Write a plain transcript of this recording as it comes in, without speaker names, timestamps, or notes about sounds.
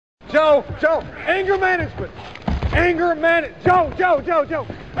Joe, anger management. Anger management. Joe.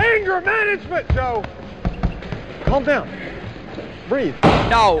 Anger management, Joe. Calm down. Breathe.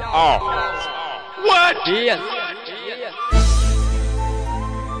 No. Oh. What? Yes.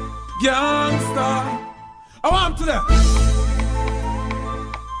 Gangsta. I want to them.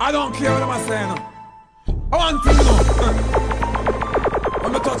 I don't care what I'm saying. I want to know.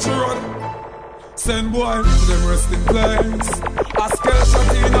 When I touch the road, send boy to them resting place. A scale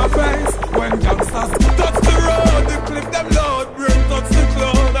shot in her face. When gangsters touch the road, they clip them load. Bring touch the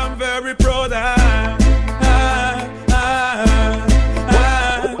cloud, I'm very proud.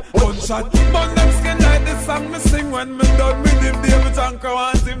 Gunshot, burn them skin like the song me sing. When me done with him, David Anchor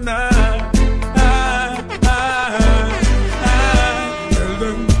want him now. Tell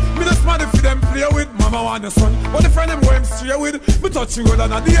them, me just mad if them play with. Mama want the son, but the friend them go him straight with. Me touch you and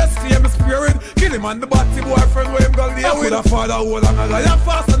a DST me spray with. Kill him and the batty boyfriend where him go lay with. A father hold and a lion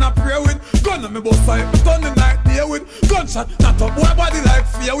fast and a pray with. Gun on me bust side, turn the night day with. Gunshot, not up boy body like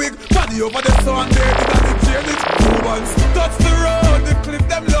fear wig. Body over the sun, baby, that the jail it. Two ones, touch the road, the clip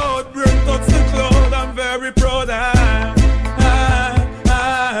them load. Bring touch the cloud, I'm very proud.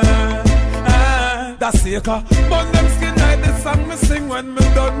 That's it, burn them skin like the song me sing. When me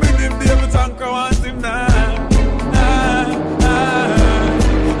done with him, David Anchor want him now.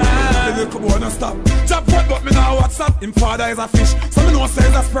 Come on, stop. Chop what but me now WhatsApp. Him father is a fish, so me know say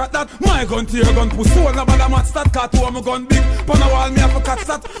he's a sprat that. My gun to your gun pussy, all no bother match that. Cat to my gun big, pon a wall me have a catch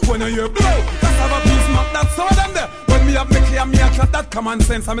that. When I hear blow, that's have a piece knock that. So them there, when me have me clear me a chat that. Common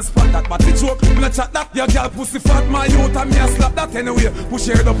sense I me spot that, but the joke me a chat that. Your girl pussy fat, my youth and me a slap that. Anyway, push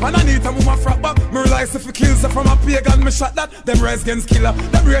her up and I need a move my frack back. Me realize if you kill her from a pagan, me shot that. Them rise against killer,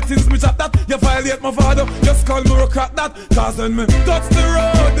 them ratings me drop that. You violate my father, just call me a crack that. Cause when me touch the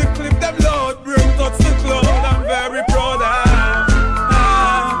road, the clip them load. Bring touch the cloud, I'm very proud.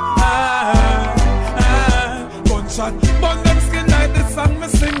 Gunshot, burn them skin like the song me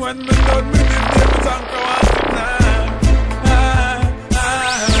sing. When me done with him, David Anchor want him now.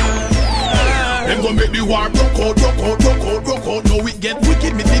 Them gon' make the war broke out. Now we get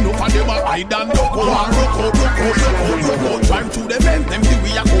wicked, me think no for them a hide and duck out. War broke out. Drive to the men, them the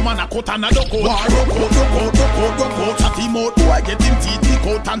way a come and a cut and a duck out. War broke out. Chat him out, do I get him teeth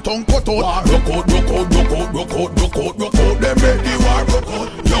out and tongue cut out. War broke out. Them make the war broke out.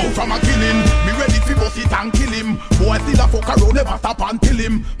 Yo, from a killing, me ready fi bust it and kill him. Boy still a fuck around, never stop until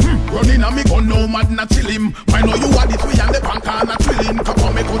him. Running on me gun, no mad not chill him. Why know you are this way and the bank and a trilling. Come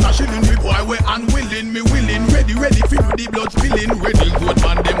on, me cut a shilling, we boy we unwilling. Me willing, ready fi do the blood spilling. Ready good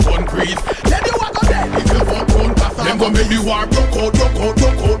man, them gun crease. Then you walk on there, if you fuck round cause them gon' make the war broke out.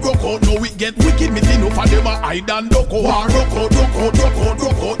 Now we get wicked, me think no for them a hide and duck out. War broke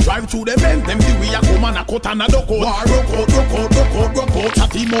out. Drive through the men, them the way a come and a cut and a duck out. War broke out.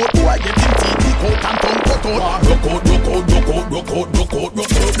 Chat him out, boy get him teeth out and tongue cut out. War broke out. Them make the war broke out.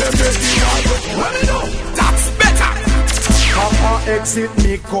 Let me know, that's better. Papa exit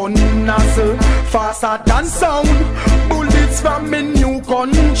me gun nozzle faster than sound. Bullets from me new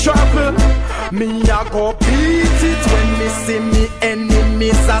gun travel. Me a go beat it when me see me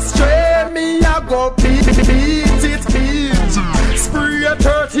enemies astray. Me a go beat it. Spray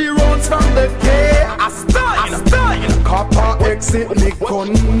 30 rounds from the K. A style. Copper exit me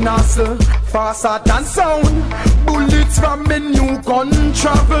gun nozzle faster than sound. Bullets from me new gun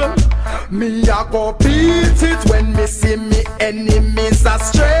travel. Me a go beat it when me see me enemies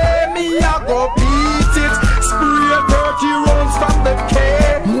astray. Me a go beat it. Spray 30 rounds from the K.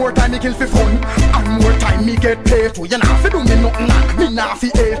 More time me kill for fun, and more time me get paid to. You nah fi do me nothing, me nah fi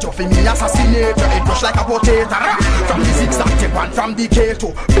hate you. Fi me assassinate you, it rush like a potato. From the zigzag tip and from the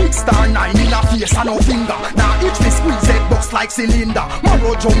K2. Big star 9 in a face and no finger. Now each me squeeze it bust like cylinder.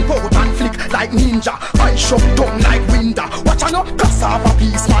 Marrow jump out and flick like ninja. I shut down like window. Watch out no, cassava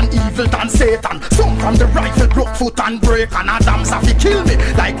piece man evil than Satan. Some from the rifle broke foot and break. And Adams have to kill me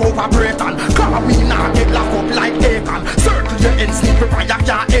like over Breton. Cause me nah get locked up like Acon. Circle your ends, sneaky I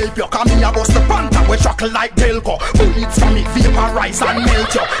can't help you. Cause me a bust the panther we chuckle like Delco. Bullets from it vaporize and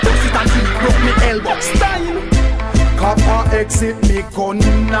melt you. Bust it and feel broke me elbow. Style. Copper exit me gun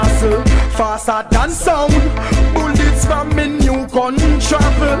nozzle faster than sound. Bullets from me new gun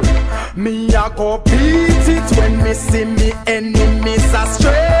travel. Me a go beat it when me see me enemies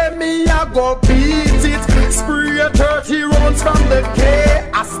astray. Me a go beat it. Spray 30 rounds from the K.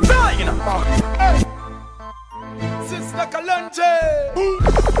 A style. Sister Kalonji,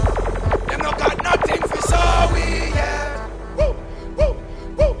 them no got nothing for show we yet.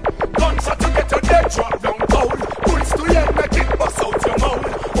 Gunshot to get your dead drop down cold. Bullets to your make it bust out your mouth.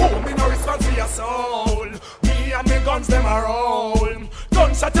 Oh, me no response for your soul. Me and me guns them a roll.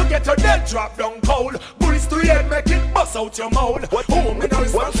 Gunshot to to get your dead drop down cold. Bullets to your head, make it bust out your mouth. Oh, me now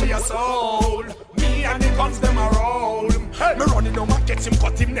response for your soul. Me and the guns them a roll. Hey. Me running down and catch him,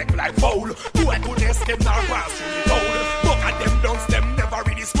 cut him neck like foul. Do I could escape now pass through the toll. Look at them downs, them never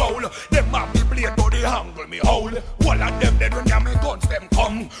really swole. Them have the blade, but they angle me hole. All of them dead when them guns them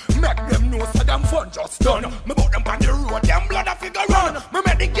come. Make them know so them fun just done. Me put them on the road, them blood a figure run. Me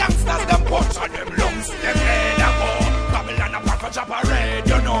make the gangsters them punch on them lungs. Them head a go. Babylon a pack a chop a red,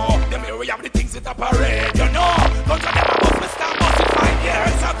 you know. Them here we have the things it a parade, you know. Don't you them a bust me start bust it 5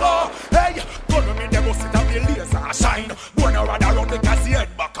 years ago. Hey, gonna me them bust it a be laser shine. Wanna run around because the head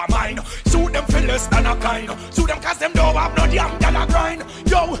back a mine. Shoot them for less than a kind. Shoot them cause them don't have no damn dollar grind.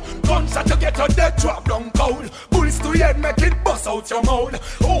 Yo, gunshot to get your dead drop down cold. Bullets to your head make it bust out your mouth.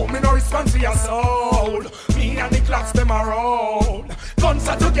 Oh, me no response for your soul. Me and the clocks them around.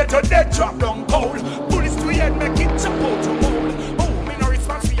 Gunshot to get your dead drop down cold. Bullets to your head make it chop out your mouth. Oh, me no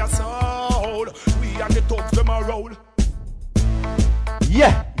response for your soul. We and the thugs them around.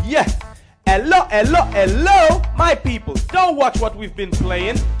 Yeah, yeah. Hello, hello, hello, my people. Don't watch what we've been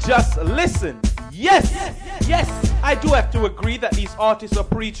playing, just listen. Yes, yes, I do have to agree that these artists are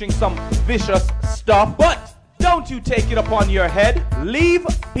preaching some vicious stuff, but don't you take it upon your head. Leave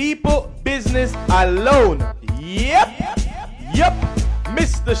people business alone. Yep,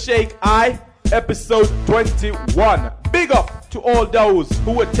 Mr. Shake Eye, episode 21. Big up to all those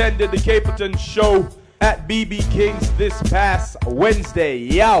who attended the Capleton show at BB King's this past Wednesday.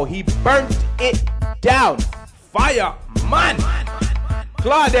 Yo, he burnt it down. Fire, man.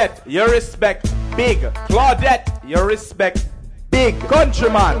 Claudette, your respect, big. Claudette, your respect, big.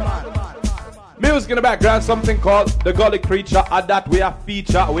 Countryman. Music in the background, something called The Gully Creature. At that we have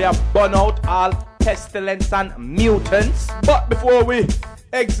feature, we have burn out all pestilence and mutants. But before we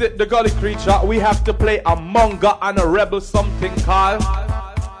exit The Gully Creature, we have to play a manga and a rebel something called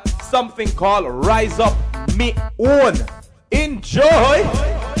Rise Up Me Own. Enjoy.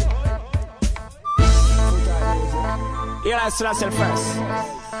 You like to yourself first.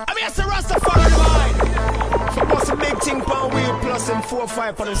 I mean, it's a Rastafari line. For boss a big thing per wheel plus and 4 or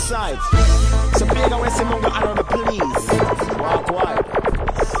 5 on the side. So big away some mongo and on the police. Walk wide.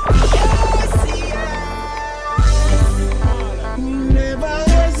 Never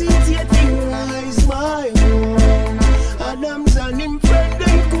hesitate to rise my own. Adams and him friend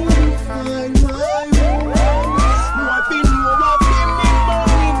them couldn't find my own. What been over me by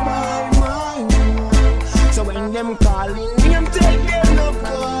my own. So when them calling me, I'm telling them no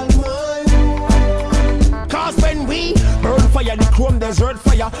call my own. Cause when we burn fire, the chrome desert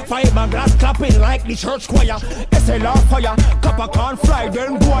fire, fiberglass clapping like the church choir. SLR fire, copper can't fly,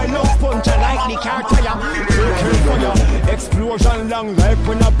 then boy love punch like the car tire. Fire, explosion long like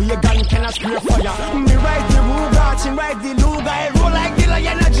when a big gun cannot spray fire. Me ride the Ruger, she ride the Luger, I roll like the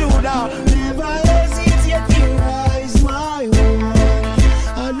Lion of Judah. Never hesitate to rise my own.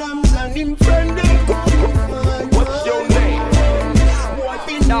 Adams and him friend them couldn't find. What's your name? What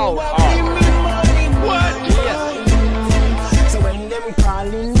in no, what? Yes. So when them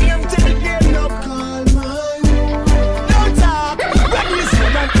calling me, I'm telling them no call my own. No talk. When you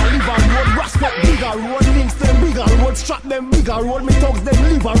say them live on road, respect bigger road, links them bigger road, strap them bigger road, me thugs them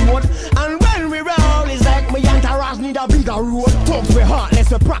live on road. And when we roll, it's like me entourage need a bigger road. Thugs we heartless,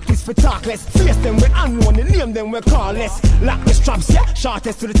 we practice for talkless. Face them we unknown, the name them we carless. Lock the straps, yeah,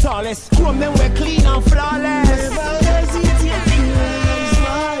 shortest to the tallest. Chrome them we clean and flawless. Never hesitate to raise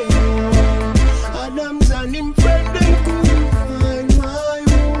my own. Adams and him friend them couldn't find my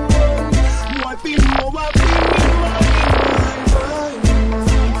own. Wiping over,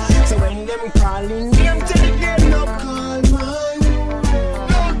 so when them calling me, I'm telling them no call my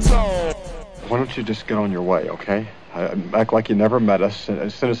own. No. Why don't you just get on your way, okay? Act like you never met us and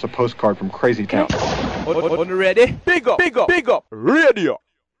send us a postcard from Crazy Town. On the ready? Big up,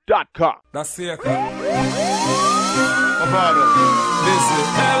 radio.com. That's it. About it. This is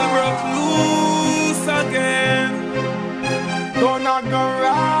hell broke loose again. Gonna go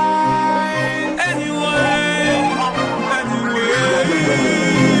right anyway.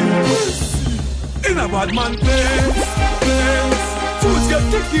 In a bad man place. Foods get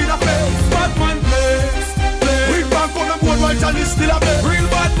kicked in the face. Bad man place. We bank on the board while Johnny still a bed. Real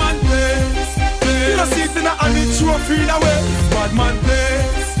bad man place. You know see it in a hand, it trophy in a way. Bad man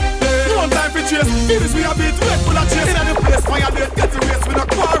place. No time for chase. It is we a beat, wait for the chase. In a place, fire dead, get the race with a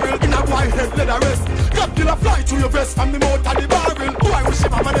quarrel. In a white head, let a rest. Got killer fly through your vest from the mouth of the barrel. Oh, I wish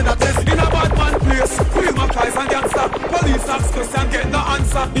him a man in a test. In a bad man place, real McFly's and gangster. Police ask question, get no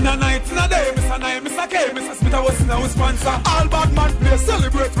answer. In a night, in a day, Mr. Nye, Mr. K, Mr. Smith, I was in our sponsor. All bad man place,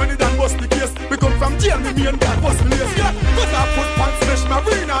 celebrate when he done bust the case. We come from jail, me and God bust the lace. Yeah, cause I put pants fresh, my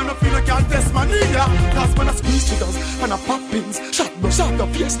arena things. Shot your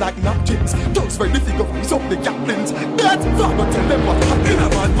face like napkins. Dogs ready to go rise up the gaplings. That's why I tell them what happened. In a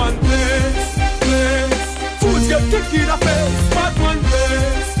bad man place. Foods get kicked in the face. Bad man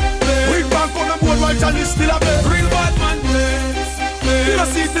place. We bank on the board while Johnny still a bed. Real bad man place. You know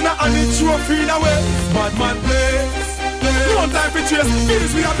see it in a hand and trophy in a way. Bad man place. No time for chase.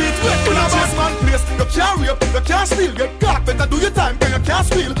 This we a beat wet in a bad man place. You can't rape, you can't steal. Get caught, better do your time, cause you can't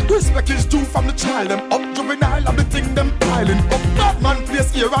steal. Respect is due from the child. Them up juvenile and the thing them piling up. Bad man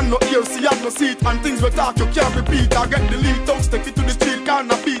place here and no ear, see and no seat. And things we talk you can't repeat. I get delete, don't step it to the street. Can't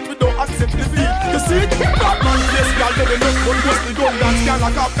beat, we don't accept defeat. You see it? Bad man place, y'all get enough. But what's the gun dance, can't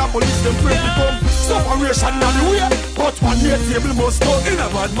like up, police them pray to come. Separation now the way, but one year table must go. In a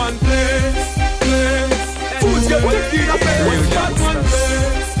bad man place. Foods get kicked in a bed. Real bad man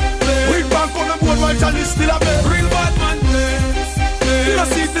place. We bank on the board while Johnny still a bed. Real bad man place. You know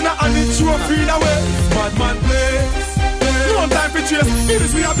see it in a hand and trophy in a way. Bad man place. No time for chase.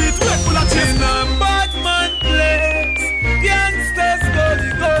 This we a beat wet full of chase. In a bad man place. Gangsters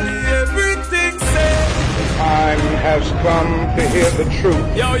gully, everything said. Time has come to hear the truth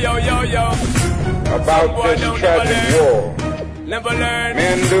Yo. about this tragic war. Never learn.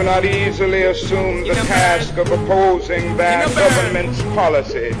 Men do not easily assume the task of opposing their government's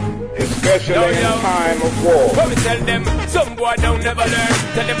policy, especially in time of war. But we tell them, some boy don't never learn.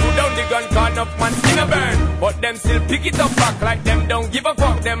 Tell them put down the gun, cause enough man skin a burn. But them still pick it up back like them don't give a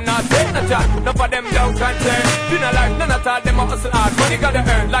fuck. Them not take no chat, none of them don't concern. Do not like none at all, them a hustle hard. Money gotta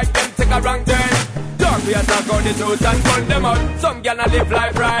earn, like them take a wrong turn. Dark we attack out the truth and burn them out. Some gyal a live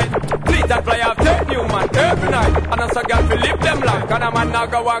life right. Fleet and fly off, take new man every night. And some gyal will live them life. And a man now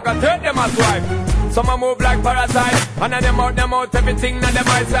go walk and take them as wife. Some a move like parasite. And a them out, everything on them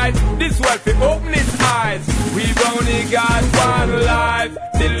eyesight. This world fi open its eyes. We've only got one life.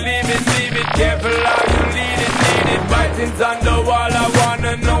 Still leave it, careful how you lead it. Writings on the wall, I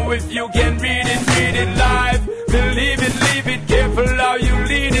wanna know if you can read it live. Believe it, careful how you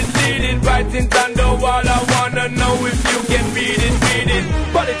lead it. Writings on the wall, I wanna know if you can read it.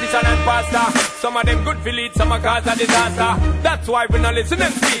 Politician and pastor, some of them good for lead, some are cause a disaster. That's why we not listen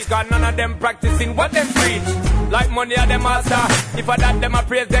them speak, cause none of them practicing what them preach. Like money are them master. If I that them a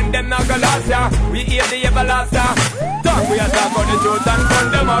praise, then them not gonna last ya. We hear the everlasting. Talk we a talk on the truth and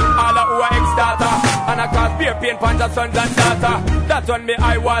burn them out. All of who are ex-starter. And I cause beer pain, punch our sons and daughter. That's when me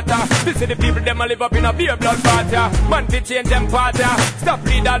eye water. This is the people them a live up in a beer blood party. Man to change them party. Stop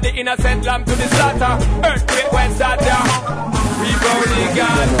lead all the innocent lamb to the slaughter. Earthquake when start ya. We've only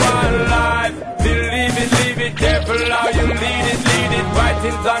got one life. Believe it, careful how you lead it.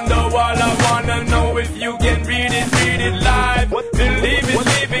 Writings on the wall, I wanna know if you can read it live.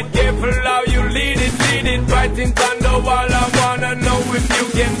 Believe it, careful how you lead it. Writings on the wall, I wanna know if you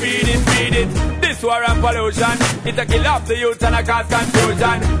can read it. This war and pollution, it a kill off the youth and a cause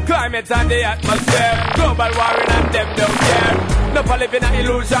confusion. Climate and the atmosphere, global warring and them don't care. No for living an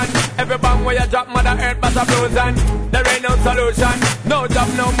illusion. Every bomb where you drop, Mother Earth but a frozen. There ain't no solution. No job,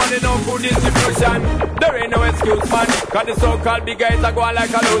 no money, no food distribution. There ain't no excuse, man. Cause the so-called big guys are going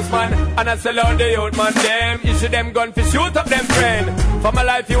like a loose man. And I sell out the youth, man. Them issue them gun for shoot up them friend. For my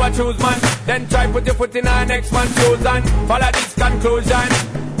life you a choose, man. Then try put your foot in our next man's shoes and follow this conclusion.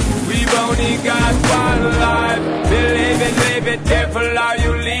 We've only got one life. Believe it, careful how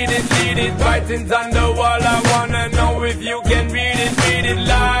you lead it. Writings on the wall, I wanna know if you can read it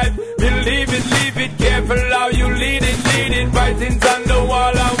live. Believe it, careful how you lead it. Writings on the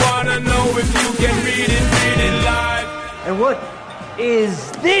wall, I wanna know if you can read it live. And what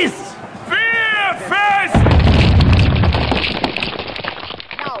is this? Fear face!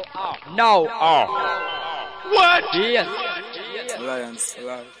 No. What? Yes. Lions,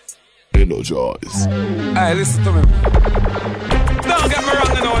 alive. Energize. Hey, listen to me. Don't get me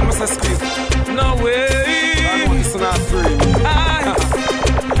wrong, you know, I must squeeze. No way. I know this is not free.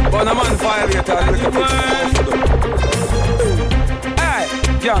 But I'm on fire here to look at it. Hey,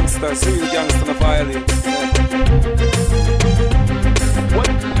 gangsters, real gangsters on fire here. What?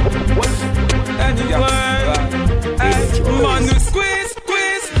 Any gangster. Hey, man, you squeeze.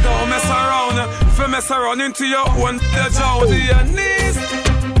 Don't mess around. If you mess around into your own, the jaw to your knees.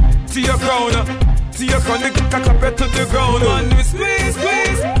 To your crown, the cock up to the ground. Man, we squeeze.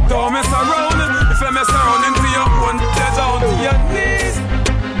 Don't mess around. If you mess around into your one, they're down to your knees.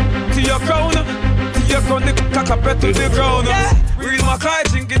 To your crown, the cock up to the ground. Yeah. Real Mackay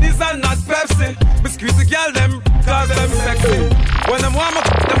drinking this and not Pepsi. We squeeze the girl them, cause them sexy. When them warm up,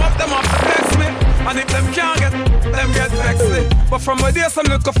 them up, flex me. And if them can't get, them get vexy. But from a day, some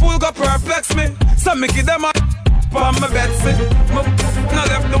little fool go perplex me. Some me give them a on my Betsy. Now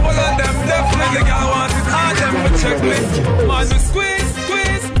left the whole of them deaf. Like the girl want it hard, them for check me.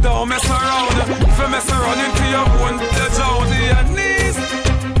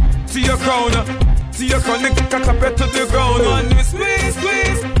 you come the cock to the ground. Man, you squeeze,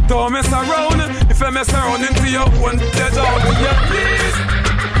 squeeze. Don't mess around. If I mess around into your one, let down to your knees,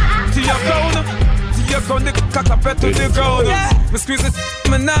 to your crown. You come the cock to the ground. Me squeeze it,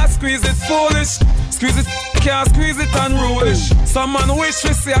 me not squeeze it foolish. Squeeze it, can't squeeze it unrulish. Some man wish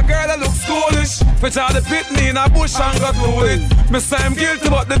we see a girl that looks schoolish. Put all the pitney in a bush and got pull it. Me say I'm guilty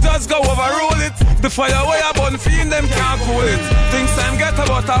but the judge go overrule it. The fire way I burn fiend them can't cool it. Things I'm get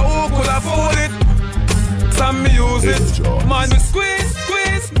about a who could afford it. Some me use it. Man me squeeze,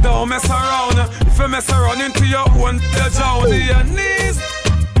 squeeze. Don't mess around. If you mess around into your own, you drown. To your knees,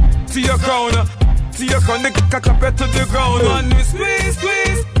 to your crown. To your crown, the cock to the ground. Man me squeeze,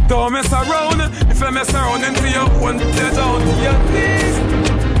 squeeze. Don't mess around. If you mess around into your own, you down to your knees,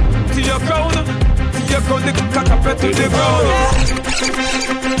 to your crown, the cock to the ground.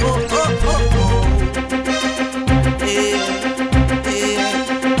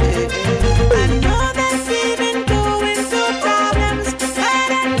 I know that we've been going through problems,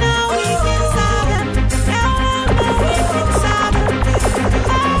 but I know we can solve them. Now we can solve them.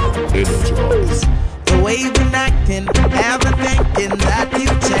 The way you've been acting, ever thinking that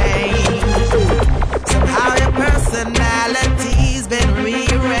you've changed. Somehow your personality's been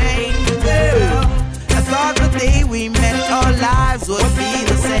rearranged. Girl, I thought the day we met our lives would be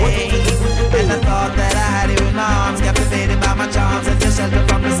the same. And I thought that I had you in my arms, captivated by my charms as a shelter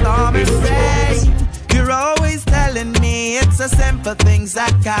from the storm and rain. You're always telling me it's the simple things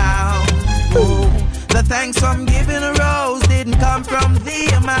that count. Ooh, the thanks from giving a rose didn't come from the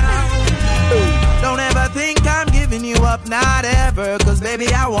amount. Don't ever think I'm giving you up, not ever, cause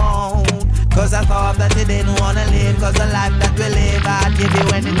baby I won't. Cause I thought that you didn't wanna live, cause the life that we live, I'd give you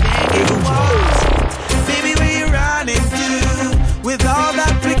anything you want. Baby, where you running to, with all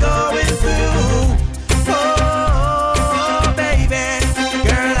that we're going through? Oh, baby,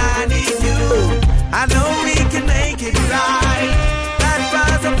 girl, I need you. I know we can make it right. That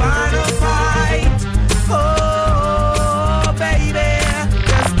was a final fight. Oh, baby,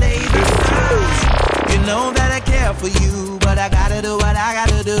 just stay the night. You know that I care for you, but I gotta do what I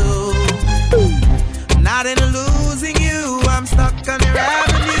gotta do. I'm not into losing you, I'm stuck on your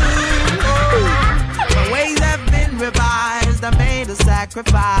avenue. Oh, my ways have been revised, I made a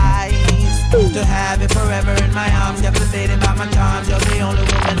sacrifice to have it forever in my arms, captivated by my charms. You're the only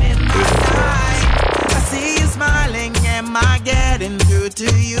woman in my life. I see you smiling, am I getting through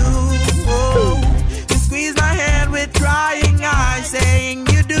to you? Oh, you squeeze my hand with crying eyes, saying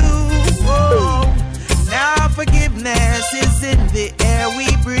you do. Oh, now forgiveness is in the air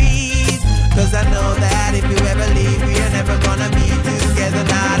we breathe. Cause I know that if you ever leave, we are never gonna be together,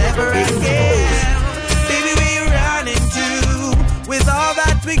 not ever again. Baby, where you running to, with all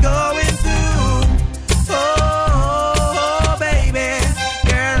that we going through? Oh, baby,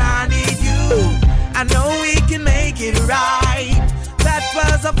 girl, I need you. I know we can make it right. That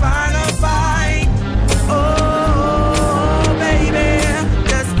was a final fight. Oh, baby,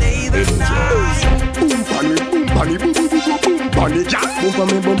 just stay the night. Boom, bunny, boom, bunny, boom, boom, boom, boom, bunny, ja.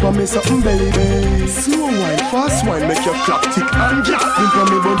 Bump on me something, baby. Slow wine, fast wine, make your clock tick and ja.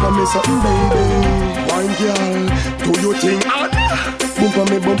 Bump on me something, baby. Wine, girl, do your thing and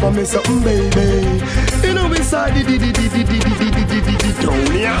bump on me something, baby. You know inside the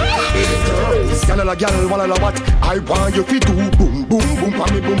down here. Girl, girl, walla what? I want you to do boom, boom,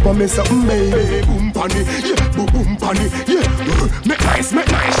 bump on me something, baby. Boom, bunny, yeah, boom, bunny, yeah. Make nice,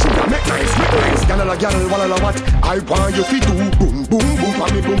 make nice, make nice, make nice. Girl, walla what? I want you to do boom, boom,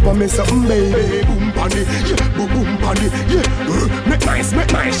 bump on me something, baby. Boom, bunny, yeah, boom, bunny, yeah. Make nice,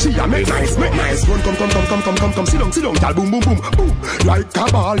 make nice, she make nice, make nice. Run, come, sit down, girl, boom, boom, boom, boom. Like a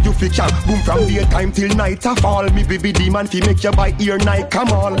ball, you fi can boom from daytime till night a fall. Me baby demon fi make you buy ear night, come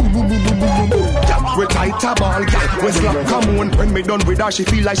on. Boom, boom, boom, boom, boom, boom. Girl, we tight a ball, girl, we slap, come on. When me done with her, she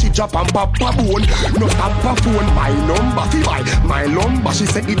feel like she drop and pop a bone. No stop her phone, my number fi buy my lumber. She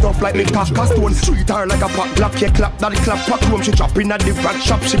set it off like me cock a stone. Treat her like a pot block, yeah, clap that clap back room. She drop in at the rat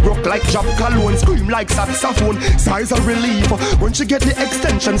shop, she broke like drop cologne. Scream like saxophone, size of relief. When she get the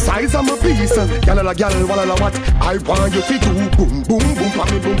extension, size of my piece. Girl, walla what? I want you to do boom, boom,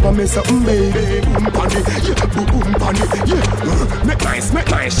 boom on me something, baby. Boom, bunny, yeah, boom, bunny, yeah. Make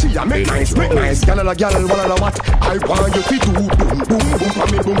nice, she a make nice. Girl, walla what? I want you to do boom,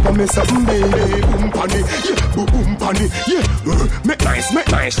 boom on me something, baby. Boom, bunny, yeah, boom, bunny, yeah. Make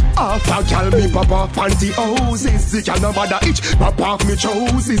nice. After girl me pop off panty hoses, the girl no bother itch, pop off me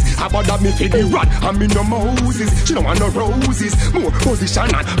trousers. How about that me feed the rat and me no Moses. She don't want no roses, more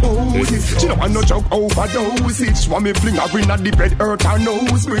position and poses. She don't want no joke overdosage. Want me fling her in at the bed hurt her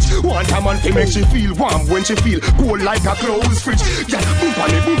nose bridge. One time man fi make she feel warm when she feel cold like a closed fridge. Yeah, boom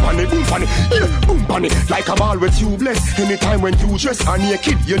pan it, boom pan it, boom pan it. Yeah, boom pan it like a ball with tubeless. Anytime when you dress and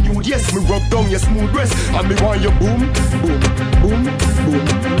naked, you nude. Yes, me rub down your smooth breast and me want you boom, boom, boom, boom,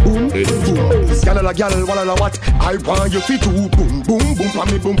 boom, boom. Gyal, gyal, walla what? I want you fi do boom, boom,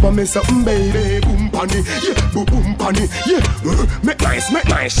 boom pa me something, baby. Boom pan it, yeah, boom, boom pan it, yeah. Make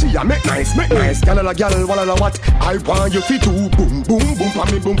nice, she a make nice. Gyal, walla what? I want you fi do boom,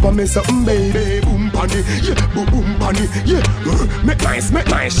 boom pa me something, baby. Boom pan it, yeah, boom pan it, yeah. Make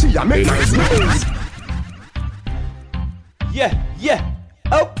nice, she a make nice. Yeah.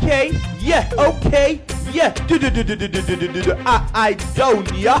 Okay, yeah. I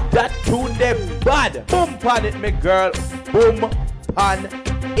don't, yeah. That tune them bad. Boom pan it, me girl. Boom pan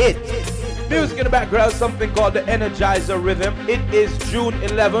it. Music in the background, something called the Energizer Rhythm. It is June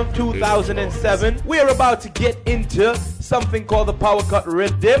 11th, 2007. We're about to get into something called the Power Cut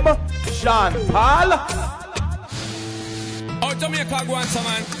Rhythm. Sean Paul. Oh, Jamaica, go on, some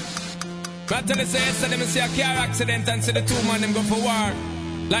man. But tell you, say, them see a car accident and see the two man them go for war.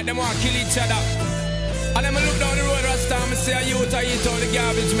 Like them want to kill each other. And then I look down the road, Rasta, and I say a youth, I eat all the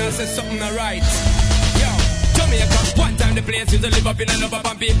garbage, me I say something not right. Yo, Jamaica, one time the place used to live up in a love up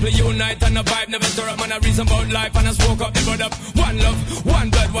and people unite and the vibe never stir up, man, a reason about life and I spoke up the blood up. One love, one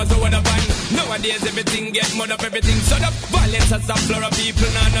blood was the word of mine. Nowadays everything get mud up, everything sod up. Violence has a floor of people,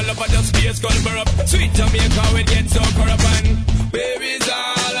 now no love, but just be a skull burr up. Sweet Jamaica, we get so corrupt and where is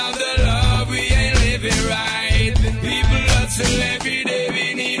all of the love, we ain't living right. People hustle every day,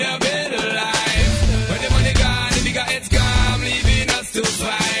 we need a better life. When the money gone, the bigger it's gone, leaving us to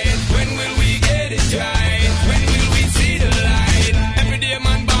fight. When will we get it right? When will we see the light? Every day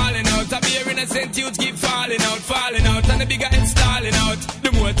man balling out, a bare innocent youth keep falling out, and the bigger it's stalling out.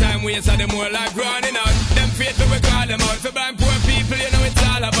 The more time we the more life running out. Them faithful we call them out, for blind poor people, you know it's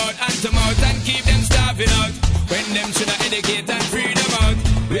all about hand to mouth and keep them starving out. When them should educate and free them out.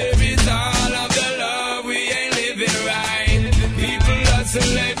 Where is all of the love, we ain't living right. People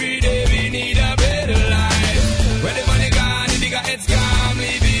hustle every day, we need a better life. Where the money gone, the bigger it's gone,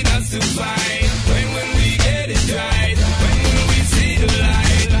 leaving us to fight. When will we get it right? When will we see the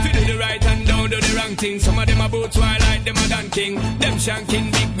light? If you do the right and don't do the wrong thing. Some of them are both twilight, them are dunking. Them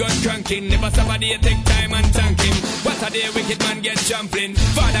shanking, big gun cranking. Never somebody take time and thank him. What a day wicked man get jumping.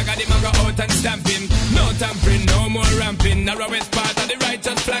 Father got him and go out and stamp him. No tampering, no more ramping. Narrowest part of the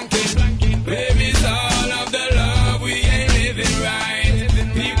righteous flanking. Where is all of the love, we ain't living right.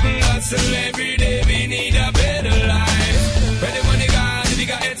 People hustle every day, we need a better life. Where the money gone, the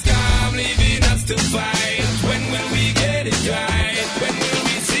bigger it's gone, leaving us to fight. When will we get it right? When will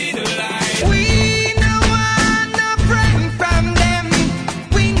we see the light? We no want no friend from them.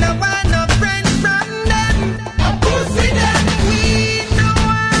 We no want no friend from them. A pussy them. We no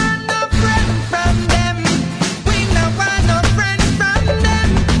want no friend from them. We no want no friend from them.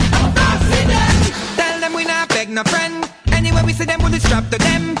 A pussy them. Tell them we not beg no friend. Anyway we see them, we'll strap to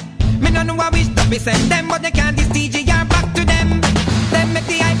them. Me no know why we stop we send them, but they can't this TGR back to them. Them make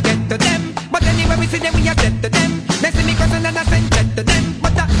the hype get to them, but anyway we see them, we are dead to them. They see me cousin and I send dead to them,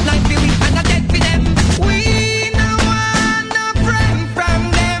 but that life we and I dead for them. We no want no friend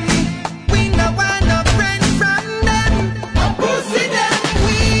from them. We no want no friend from them. A pussy them.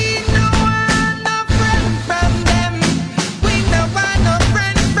 We no want no friend from them. We no want no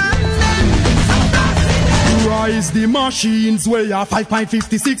friend from them. A pussy them. Rise the machines where you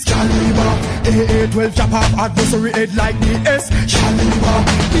 5.56 caliber. AA-12 chop off adversary head like the S caliber.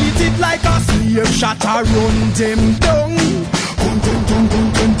 Beat it like a slave shot a run them down.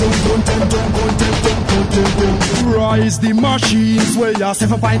 Rise the machines where you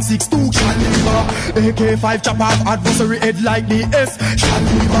 7.62 caliber. AK-5 chop off adversary head like the S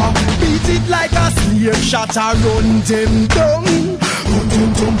caliber. Beat it like a slave shot a run them down.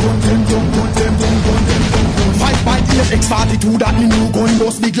 5.8 X42 that me new gun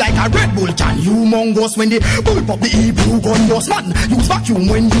bust big like a Red Bull can humongous when they bulb up the E-blue gun bust man. Use vacuum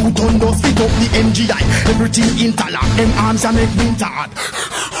when you done dust fit up the MGI. Everything interlock, them arms and make winter hot.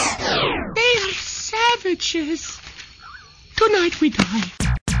 They are savages. Tonight we die.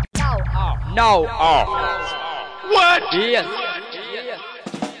 No. What? Yes.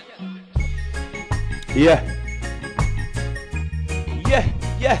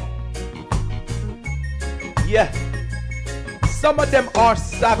 Yeah. Some of them are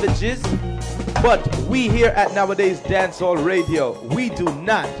savages, but we here at Nowadayz Dancehall Radio, we do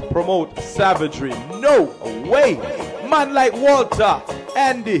not promote savagery. No way. Man like Walter,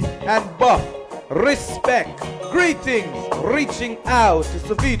 Andy, and Buff, respect, greetings, reaching out to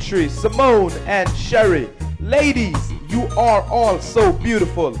Savitri, Simone, and Sherry. Ladies, You are all so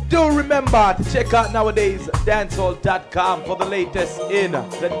beautiful. Do remember to check out NowadayzDancehall.com for the latest in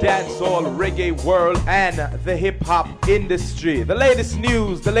the dancehall reggae world and the hip-hop industry. The latest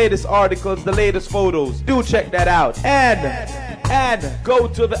news, the latest articles, the latest photos. Do check that out. And go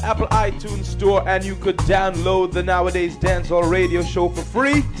to the Apple iTunes store and you could download the Nowadayz Dancehall radio show for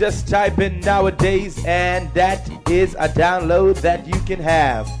free. Just type in Nowadayz and that is a download that you can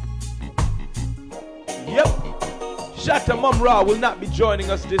have. Yep. Shatta Mumra will not be joining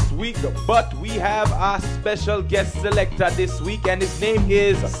us this week, but we have our special guest selector this week, and his name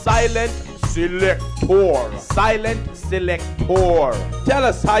is Silent Selector. Silent Selector. Tell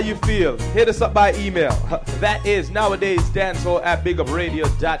us how you feel. Hit us up by email. That is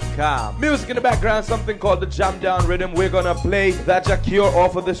NowadayzDancehall@bigopradio.com. Music in the background, something called the Jam Down Rhythm. We're gonna play that JAH GLORY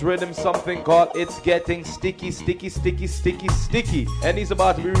off of this rhythm, something called It's Getting Sticky, Sticky, Sticky, Sticky, Sticky. And he's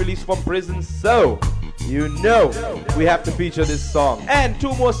about to be released from prison, so you know we have to feature this song. And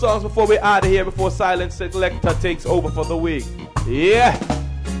two more songs before we're out of here, before Silent Selector takes over for the week. Yeah,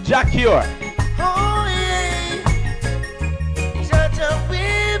 JAH GLORY. Oh yeah, Jah we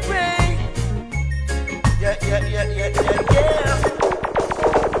pray. Yeah.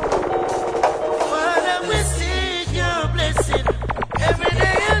 Father, we seek your blessing. Every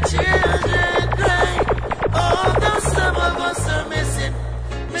day your children cry. Although some of us are missing,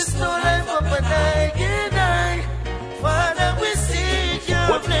 miss no life up and I can die. Father, we seek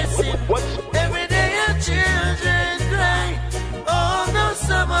your blessing. Every day your children cry. Although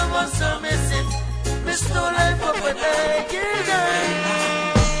some of us are missing, miss no life up and I can die.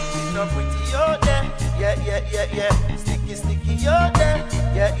 No pretty you're there, yeah. Sticky, you're there,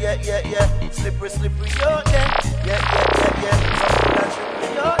 yeah. Slippery, you're there, yeah. Something that's slippery,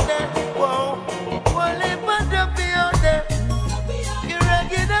 you're there. Whoa, one lip and dumpy out there. You're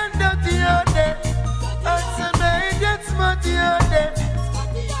ragged and dirty out there. And tonight get smutty out there.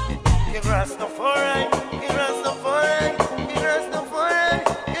 You're Rastafari, you're Rastafari.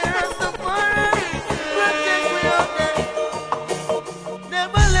 Protect me out there.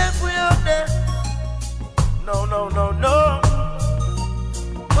 Never left me out there. No.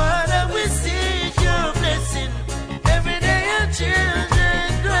 Father, we seek your blessing. Every day your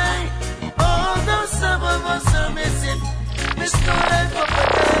children cry. Although some of us are missing, miss no life up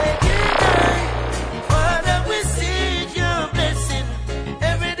and I can die. Father, we seek your blessing.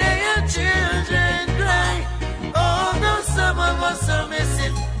 Every day your children cry. Although some of us are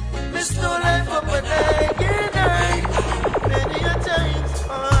missing, miss no life up and I can die. Many a times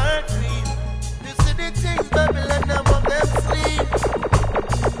our heart grieves. You see the things Babylon above them sleep.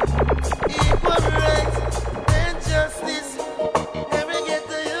 Equal rights and justice. Every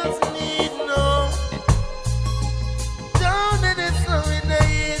ghetto youth need no. Down in it so in the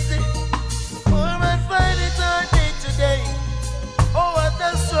easy. Poor man find it all day today. Oh, what a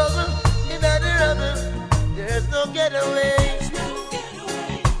struggle in the rubble. There's no getaway.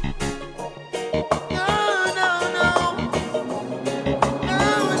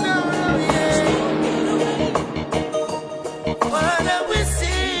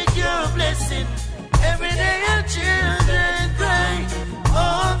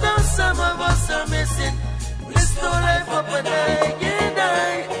 No life up and I can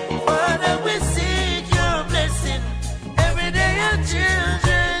die. Father, we seek your blessing. Every day your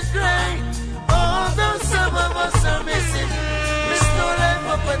children cry. Although some of us are missing, there's no life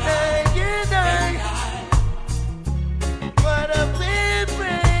up and I can die. Father, we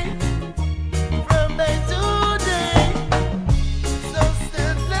pray from day to day. So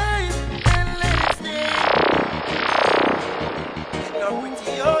stand life and let it stay. It's not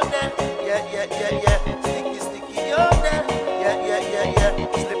pretty on that. Yeah.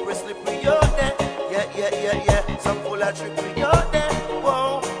 Slippery, you're there. Yeah. Some full of trickery, you're there.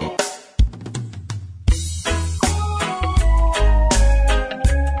 Whoa.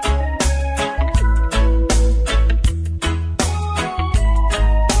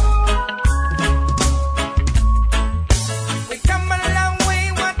 We come a long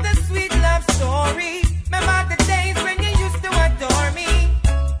way, what a sweet love story. Remember the days when you used to adore me.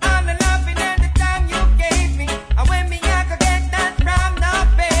 All the loving and the time you gave me. And when me I could get that from now,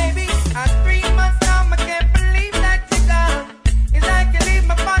 baby. At 3 months now, I can't believe that you're gone.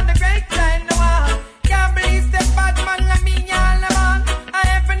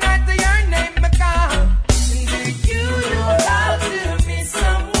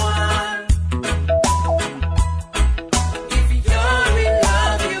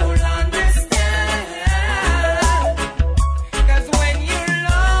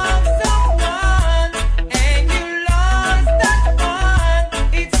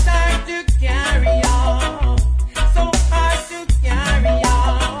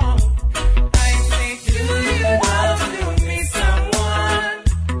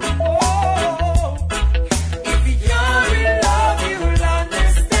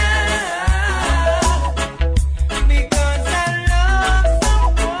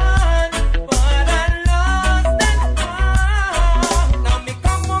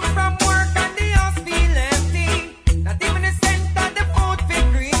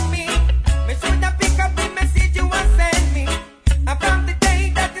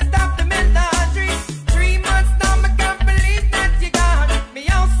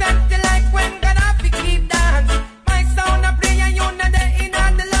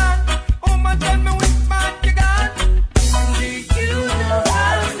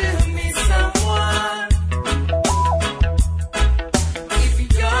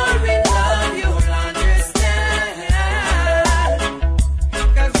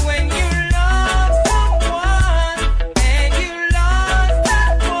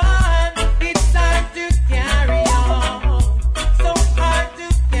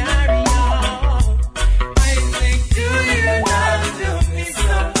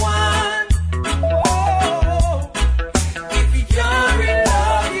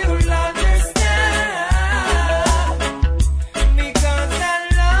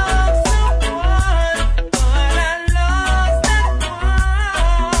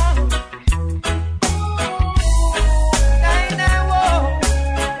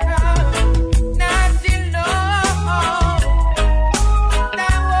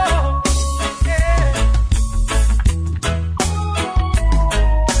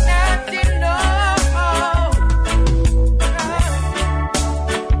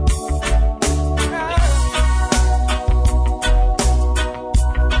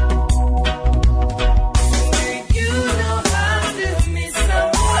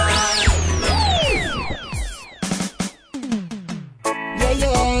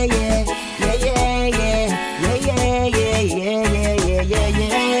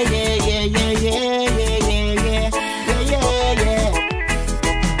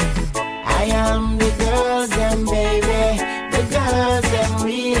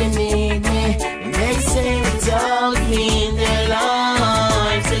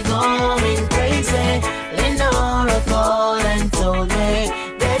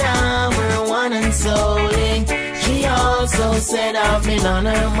 said I've been on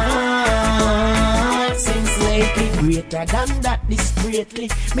her mind since lately. Greater than that, discreetly.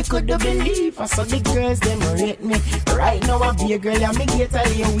 Me coulda believe I saw the girls them rate me. Right now I be a girl and me get a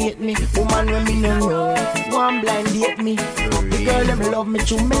lay wait me. Woman when me no know, one blind date me. The girl them love me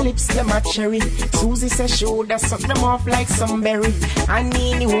through my lips them a cherry. Susie says she woulda suck them off like some berry. And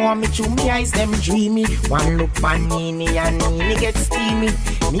Nini want me through me eyes them dreamy. One look on Nini and Nini get steamy.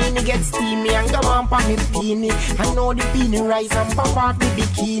 Nini get steamy and go on pa me peenie. I know the peenie rise and pop off the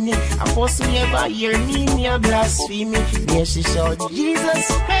bikini. I first me ever hear Nini a blasphemy. There she shout Jesus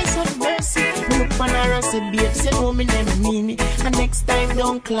Christ of mercy. Me look on her and say babe, say no me name Nini. And next time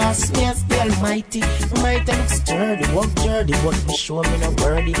down class me as the Almighty. Me might look sturdy, walk dirty, but me show me no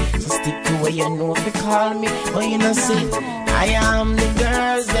worthy. So stick to where you know if you call me. But you know say I am the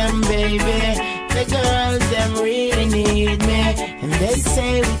girls them baby. The girls them really need me. And they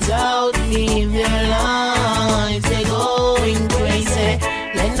say without me their lives they going crazy.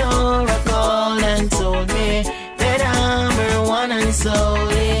 Lenora called and told me that I'm her one and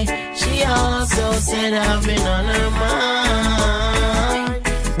solely. She also said I've been on her mind.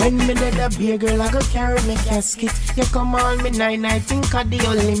 When me dead a be a girl, I go carry me casket. You come on me nine, I think of the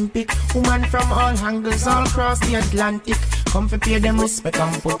Olympic. Woman from all angles, all across the Atlantic. Come for pay them respect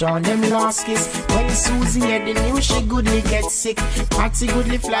and put on them last kiss. When Susie had the news, she goodly get sick. Patsy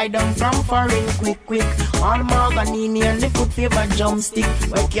goodly fly down from foreign quick. All Morganini and the foot favor jump stick.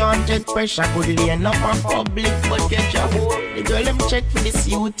 Where can't take pressure, goodly enough for public. But get your hold, the girl them check for this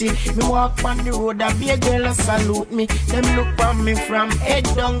beauty. Me walk on the road, I be a girl a salute me. Them look from me from head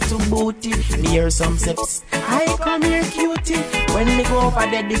down to booty. Me hear some steps, I come here cutie. When me go over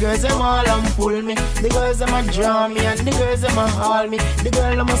there, the girls them all pull me. The girls them a draw me and the girls them a haul me. The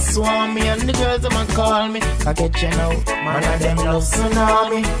girl them a swarm me and the girls them a call me. I get you now, man of them love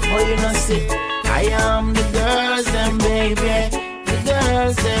tsunami. Oh you know see, I am the girls them baby. The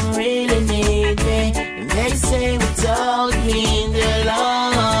girls them really need me. And they say without me their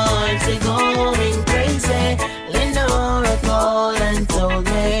lives they going crazy. Lenora called and told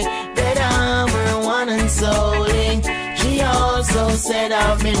me that I'm her one and solely. She also said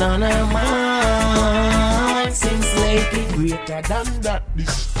I've been on her mind since lately. Greater than that.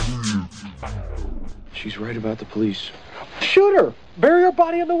 She's right about the police. Shoot her! Bury her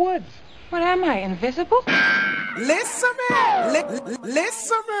body in the woods. What am I, invisible? Listen me!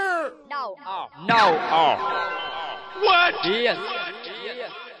 Listen me! No. No. What? Yes.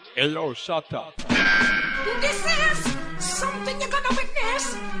 Hello, shut up. This is something you're gonna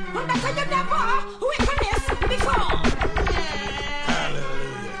witness. One that you never witnessed before.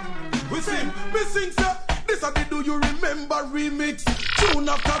 We sing, sir. This a the Do You Remember remix. Tune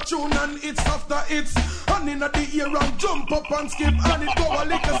after tune and hits after hits. And in the ear and jump up and skip. And it go a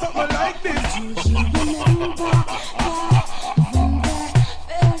little something like this. Do you remember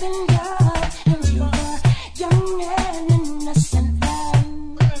fell in love and you were young and innocent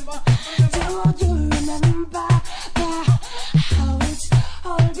then? Do you remember how it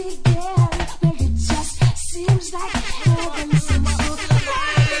all began? Well, it just seems like heaven seems so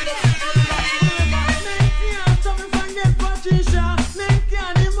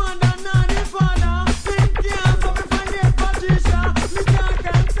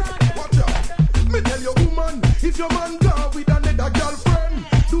if your man go with another girlfriend,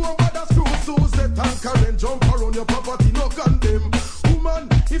 do a bad screw, Suzette and Karen, jump around your property, no condemn. Woman,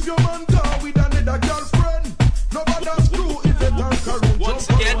 if your man go with another girlfriend, no bad screw, if it and Karen, once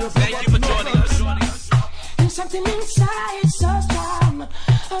again, thank you for joining us. There's something inside so strong,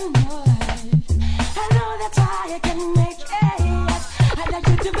 oh no, I know that I can make it. I like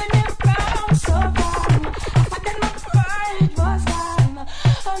you to bend it down so far, but then my pride was gone,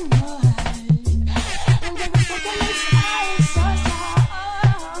 oh no.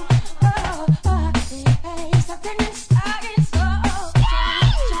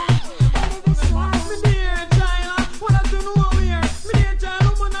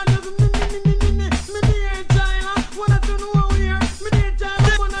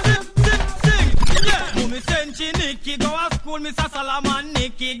 Mr. Salaman,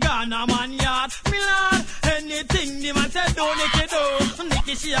 Nicky, Ghana, man, yard. Milan, anything the man said, do, Nicky, do.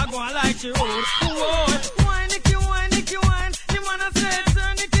 Nicky, she a go like she roll. Why, Nicky, why, Nicky, why? The man a say,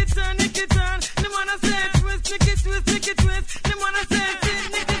 turn, Nicky, turn, Nicky, turn. The man a say, twist, Nicky, twist, Nicky, twist. The man a say, sit,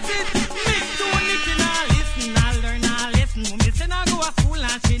 Nicky, sit. Mix to Nicky, now listen, I learn, now listen. Me say, now go to school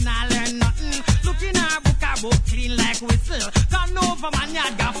and she now learn nothing. Look in her book clean like whistle. Turn over, man,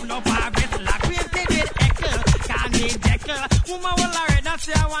 yard, got full up her whistle. Like, we did it, echo, can't be jekyll. Woman will already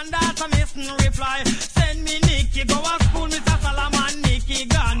say I want that I missing reply. Send me Nicky, go to school, Mr. Salaman, Nicky,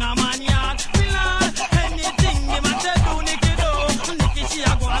 Ghana, man, yard. Milan, anything the man say do, Nicky,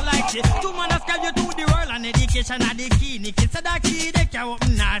 Education are the key. Nikki said that key they can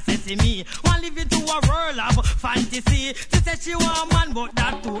open her sesame. Want live into a world of fantasy. She said she want man but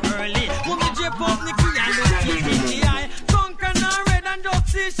that too early. Mommy drip up Nikki and look kick in the eye. Drunk and red and just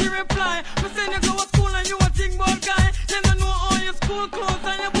see she reply. Me say you go to school and you a think about guy. You don't know all your school clothes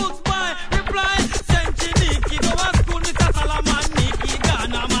and your books buy. Reply, send to Nikki go to school. Mr. Salaman Nikki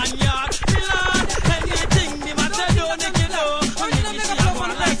Ghana man yard. Milan, anything the matter do Nikki do. Nikki she a go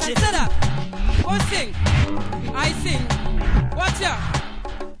like it. Go sing, I sing. Watch out.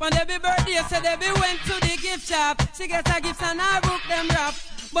 On every birthday, said every went to the gift shop. She get a gift and I book them wrap.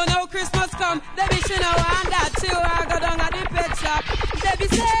 But now Christmas come, Debbie she know want that too. I go down at the pet shop. Debbie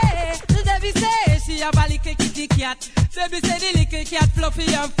say, she have a little kitty cat. Debbie say the little cat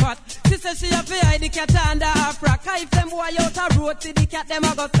fluffy and fat. She say she have to hide the cat under her frock. If them boy out a road, see the cat them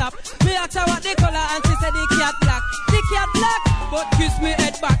a go stop. Me ask her what the color and she say the cat black. The cat black, but kiss me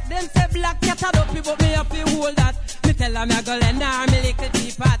head back. Them say black cat a dopey, but me have to hold that. Me tell her me a go lend her me little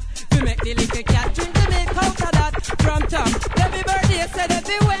teapot. We make the little cat drink the milk out of that. From top, Debbie birthday said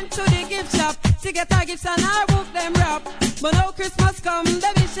Debbie went to the gift shop. She get her gifts and her book them wrap. But now Christmas come,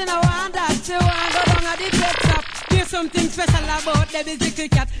 Debbie she no want that. She want go down at the pet shop. Here's something special about Debbie's little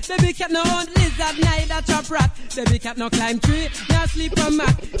cat. Debbie cat no hunt lizard, neither chop rat. Debbie cat no climb tree, no sleep on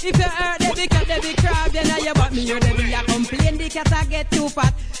mat. If you hurt Debbie cat, Debbie crab, then you but me hear Debbie a complain the cat a get too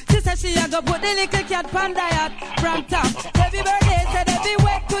fat. She said she a go put the little cat pan diet from top. Debbie birthday said Debbie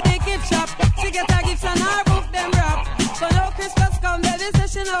went to the gift shop. She get her gifts and her book them wrap. So now Christmas come, Debbie say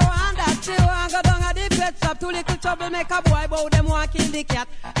she no want that. She want go down at the pet shop. Too little trouble make a boy bow. Them want kill the cat.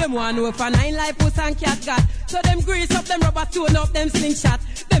 Them want know for 9 life puss and cat got. So them grease up them rubber tune up them slingshot.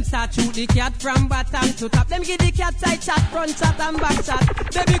 Them start shoot the cat from bottom to top. Them give the cat side shot, front shot and back shot.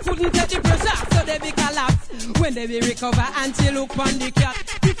 Debbie couldn't take the pressure, so Debbie collapse. When Debbie recover and she look on the cat.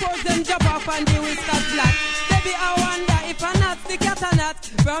 Before them jump off and the whiskers flat. Debbie I wonder if I not the cat or not.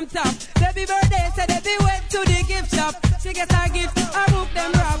 From top, Debbie birthday said Debbie went to the gift shop. She get her gift, her book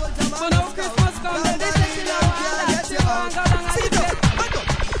them wrap. So now Christmas come, Debbie say she don't want that. She want go down and the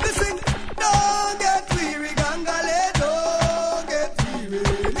Listen, don't get weary, gangale, don't get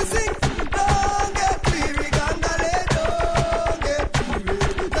weary. Listen, don't get weary, gangale, don't get weary.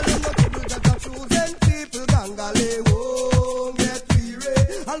 Tell them what to do, just a choosing people, gangale, won't get weary.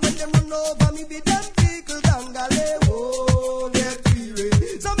 I'll when them run over me, be them people, gangale, won't get weary.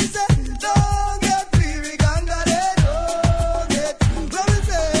 So me say, don't get weary, gangale, don't get weary. Well, me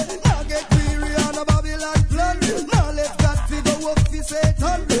say, don't get weary on a Babylon plan. Now let's got to go up for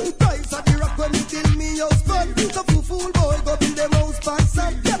Satan. Price of the rock when you kill me, your spun. The fool boy go build them house back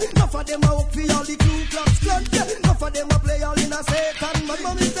side. Yeah, enough of them a work for all the Ku Klux Klan. Yeah, enough of them a play all in a Satan. Man,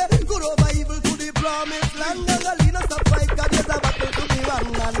 mommy say, good over evil to the promised land. Gangalina stop fight, God there's a battle to the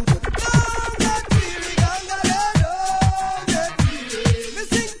wrong land. Don't get weary, Gangale, don't get weary. Me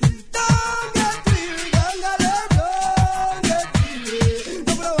sing, don't get weary, Gangale, don't get weary.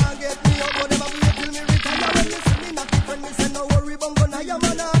 Nobody want get me up, but them a wait till me retire. When me see me not different, me say no worry, bungo na ya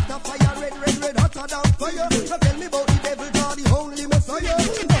man after fire, red, hotter than fire. Now tell me about the devil, God, the holy Messiah.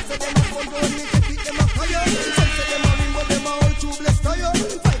 Some say them a fun, but when me check it, them a fire. Some say them a ring, but them a all tubeless tire.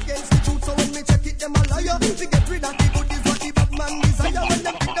 Fight against the truth, so when me check it, them a liar. We get rid of the good is what the bad man desire. When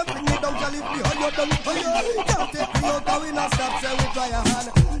them pick them, bring me down, shall if me on your down fire. Can't take me out, we not stop, say we try a hand.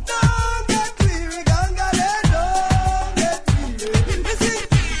 Don't get weary, Gangale, don't get weary. You see,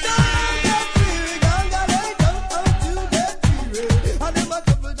 don't get weary, Gangale, don't you get weary. And them a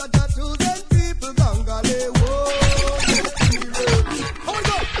couple that are choosing people, Gangale, whoa, get weary. How we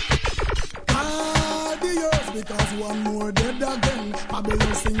go? Adios, because one more dead again.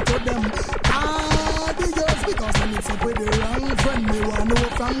 Babylon sing to them. Adios, because I mix up with the wrong friend. Me want know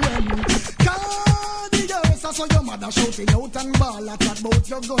from when. Adios, I saw your mother shouting out and ball at that about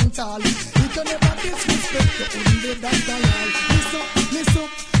your gun tall. You can never disrespect you, wouldn't be that dial. Listen,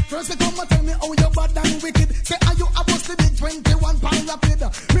 first you come and tell me how you're bad and wicked. Say, are you a busted big 21 pound rapid?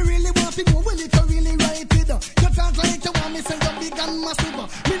 Me really want to know, will it you really write it? You talk like you want me, say you're big and massive.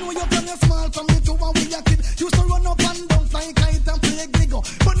 Me know you're from your small from you to when we a kid. Used to run up and down, fly kite and play giggle.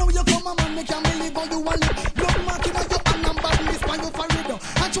 But now you come a man, me can't believe how you a live. Blood marking on your hand and bad miss by your forehead.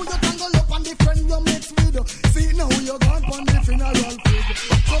 And show you tangle up on the friend you mix with. See now you gone on the funeral food.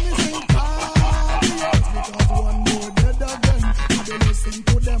 So me sing adios, because one more dead again. I don't listen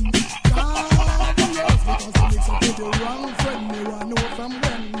to them. Adios, because I mix up with the wrong friend. Me want know from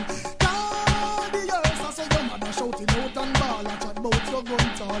when. Adios, I say your mother shouting out and ball. I chat about your gun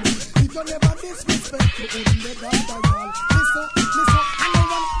tall. If you never disrespect, you wouldn't get that at all. Listen, I know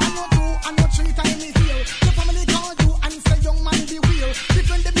one, I know two, I know three times is here. Your family call you and say young man be weird.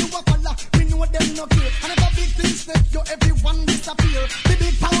 Different them you a follow, we know them no care. And if a big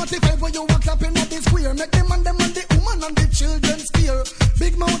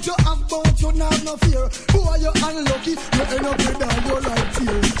mouth you have, but you not no fear. Boy, you're unlucky, you end up with that your life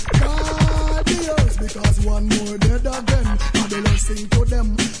here. God the earth, because one more dead again. And they don't sing to them.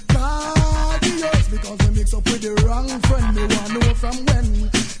 God the earth, because they mix up with the wrong friend. Me want know from when.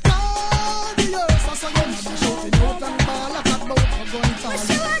 God the earth, that's a gun. I'm shouting out and ball like a boat of gun time.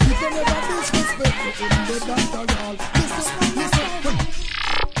 You can never disrespect me in the doctor hall. Listen.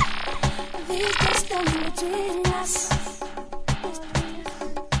 These days don't between us,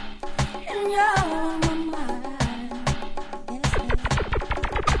 and you're on my mind.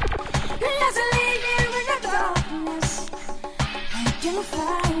 Yes, I lay here in the darkness, I can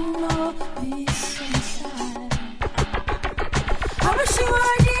find no peace inside. I wish you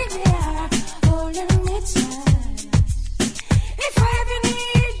were there, holding me tight. If I ever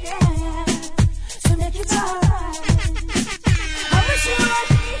need you, so make it alright. I wish you were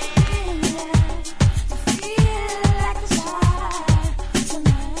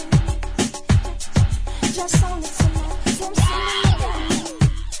just only tonight, from singing.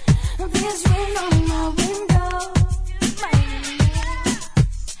 There's rain on my window,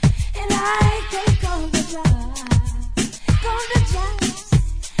 and I can't go to jazz.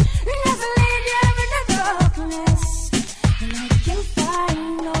 There's a lady in the darkness, and I can't find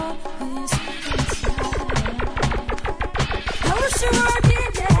no peace inside. I wish you were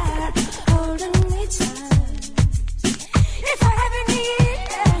there, holding me tight. If I ever need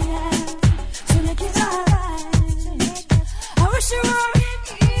to make it alright, I wish you were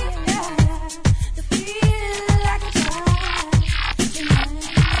here to feel like a child tonight.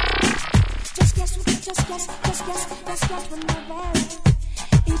 Just guess when my body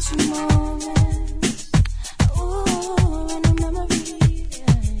each moment. Ooh, and a memory.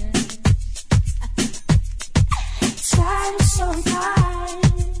 Time so kind,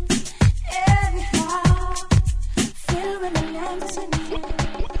 every heart filled with an emptiness.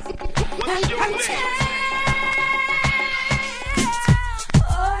 And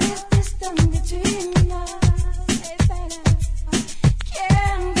what is this done between us?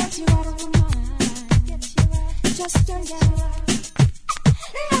 Can't get you out of my mind. Just don't get out.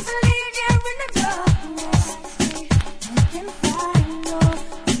 There's a lady in the darkness, I can find no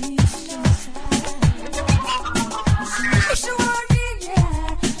peace inside. Wish you were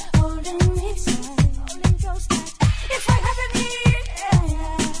here, holding me tight, holding close tight. If I ever need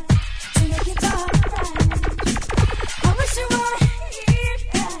to make it alright, I wish you were here,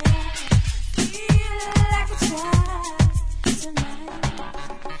 feel like a child tonight.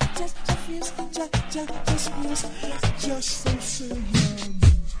 Just feels so young.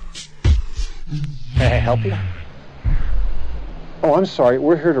 May I help you? Oh, I'm sorry.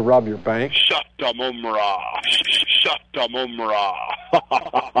 We're here to rob your bank. Shut the mumra. Shut the mumra.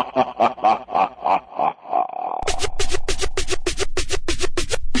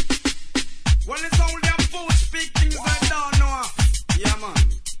 Well, it's all them fools speak things I don't know. Yeah, man.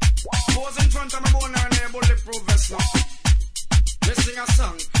 Pose in front of my bone and a bulletproof vest now. They sing a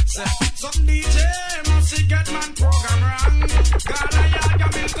song. Say, some DJ must get man program wrong. God, I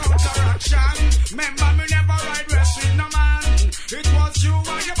got me counteraction. Remember me never ride rest with no man. It was you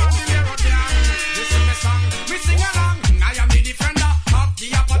and your body there down. Listen me song, me sing along. I am the defender of the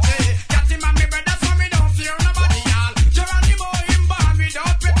apathy. Got him and me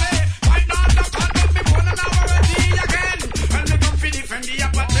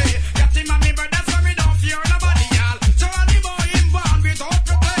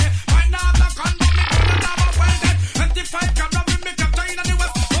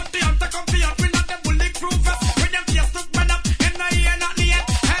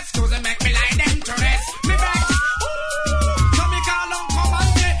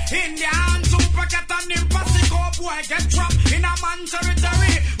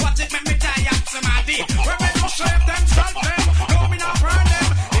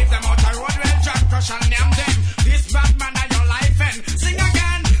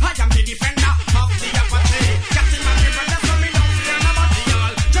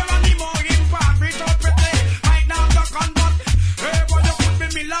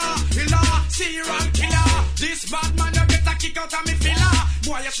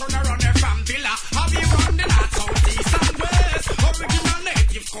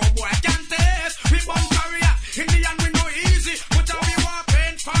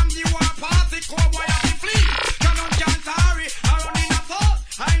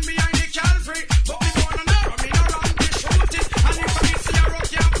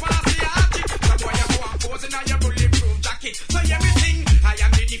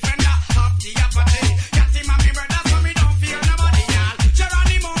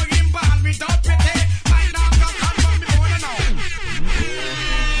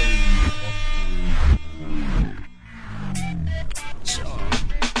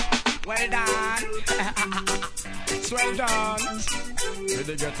well done. Swell done. Did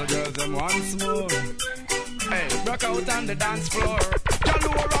they get the girls them once more? Hey, rock out on the dance floor.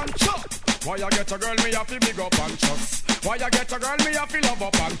 Galore and chuck. Why you get a girl me have to big up and trust? Why you get a girl me have to love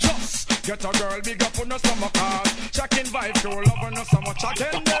up and trust? Get a girl big up on the summer card. Checking vibe to love on the summer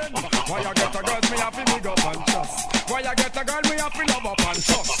chatting then. Why you get a girl me have to big up and trust? Why you get a girl me have to love up and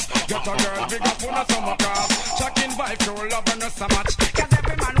trust? Get a girl big up on the summer card. Checking vibe to love on the summer. Cause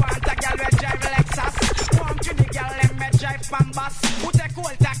every man want a girl with drive Lexus. Want to the girl them me drive Pambas. Who take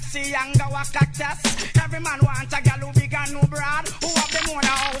old taxi and go a cactus. Every man want a girl who big and no broad. Who have them own a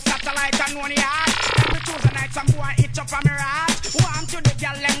house, satellite and one yard. Every Tuesday night some boy itch up on me rat. Want to the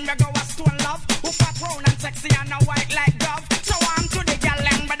girl them me go a stone love. Who fat round and sexy and a white like dove. So want to the girl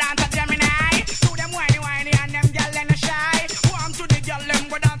them but dance a Gemini. To them whiny and them girl them shy. Want to the girl them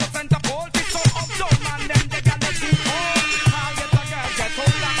but dance a Santa Paul. So up down man them the girl them see cold. I'll get a girl get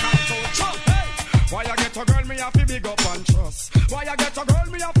old and can't so chop. Hey, why you get a girl me have to big up and trust? Why you get a girl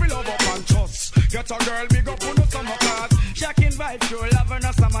me have to love up and trust? Get a girl big up on the summer class. Checking vibe to love on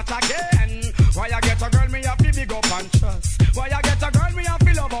the summer again. Why you get a girl me have to big up and trust? Why you get a girl me have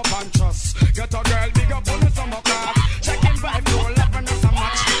to love up and trust? Get a girl big up on the summer class. Checking vibe to love on the summer.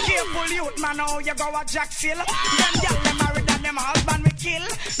 Careful youth man, how you go a jack seal. Them girl them married and them husband we kill.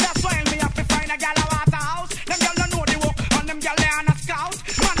 That's why me have to find a girl a Waterhouse. Them girl don't know the work and them girl they on a scout.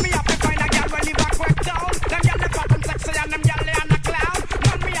 Man me have to find a girl where live a quick town. Them girl they fat and sexy and them girl they on a clown.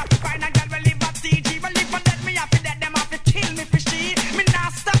 Man me have to find a girl where live a TG. Well live for dead me have to dead them have to kill me for she. Me nah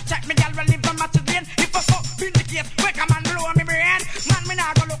stop check me girl where live a match again. If I fuck in the case, wake a man blow me brain. Man me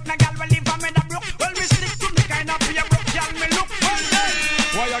nah go look na girl where live a me da broke. Well me stick to me kind of be a broke girl me look.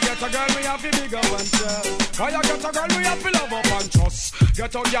 Why you get a girl me have to big up and trust? Why you get a girl me have to love up and trust?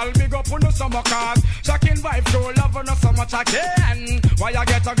 Get a girl big up on the summer card. Shocking vibe to love on the summer again. Why you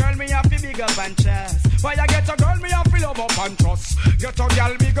get a girl me have to big up and trust? Why you get a girl me have to love up and trust? Get a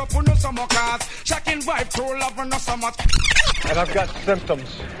girl big up on the summer card. Shocking vibe to love on the summer. And I've got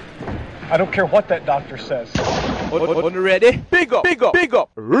symptoms. I don't care what that doctor says. On ready? Big up,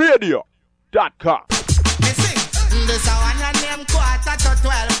 radio.com. This a one your name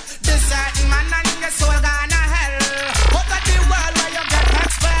 11:45. This certain man and your soul gonna hell. What of the world where you get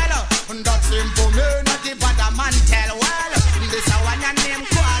expelled? And that's simple me, not the bad man tell. Well, this a one your name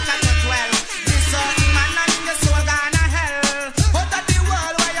 11:45. This certain man and your soul gonna hell. What of the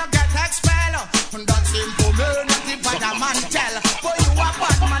world where you get expelled? And that's simple me, not the bad man tell. But you a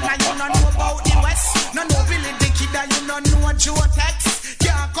bad man and you don't know about the West. No know Billy the Kid and you don't know Joe Tex.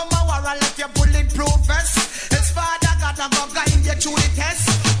 Can't come a war and let your bulletproof vest. Father God, I'm gonna guide you through the test.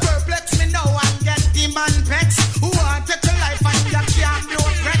 Perplex me now and get the man pets. Who want to take a life and you can't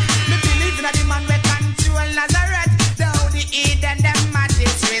blow threat. Me believe in the man we control Nazareth. Down the Eden, them a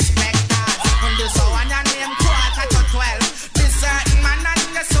disrespect us. And this one your name 11:45. This certain man and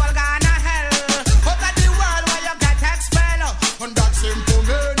your soul gonna hell. Out of the world where you get expelled. And that's simple,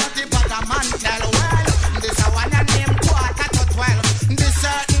 me not the bad man tell. Well, this one your name 11:12. This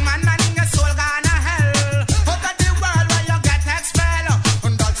certain man and your soul gonna hell.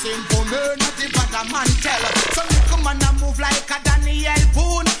 Man tell. So we come and move like a Daniel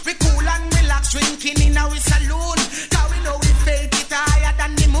Boone. We cool and relax, drinking in our saloon. Cause we know we fake it higher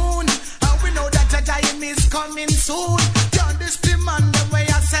than the moon. And we know that the time is coming soon. Don't this demand the way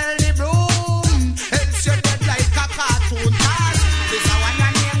I sell the broom. Else you're dead like a cartoon. This a one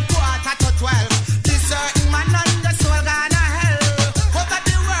your name 11:45. This certain man and the soul gonna hell. Out of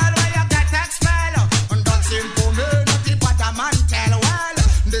the world where you get expelled. And that's simple, me not the bad man tell. Well,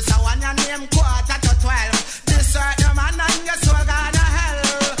 this a one your name 11:12. This certain man and your soul gonna hell.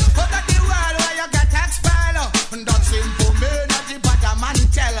 Out of the world where you get expelled. And that's simple, me not the bad man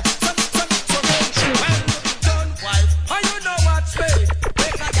tell. Well, don't wife, and you know what's fake.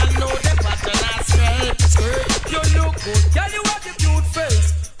 Make a girl know the pattern and skirt. You look good, girl, you have the cute face.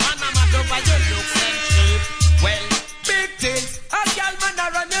 And I'm mad over your looks and shape. Well, big things, a girl man a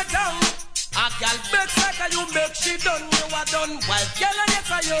run you down. A girl makes like you make she done, you are done. While girl and yes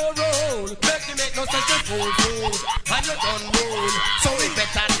are your role. Make you make no sense to fool. And you done roll. So we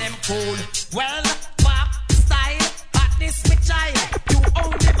better them cool. Well, pop, style, hotness, me child. You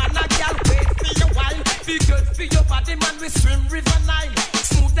only man a girl, wait for your while. Be good for your body, man, we swim River Nile.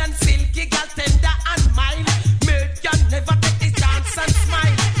 Smooth and silky, girl, tender and mild. Make you never take the chance and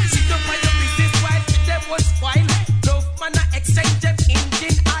smile. See them by your business, wife, with them was spoil. Love man a exchange them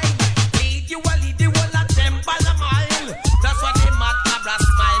Indian eye. You will lead the whole of them by the mile. That's what they mad cabra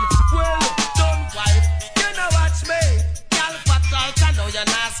smile. Well, don't wipe, you know watch me. Girl, fat like I know you're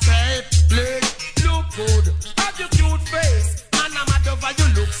not scrape. Look good, have your cute face. And I'm mad over you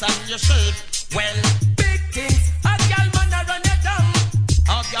look looks and your shape. Well, big things, a girl man a run you down.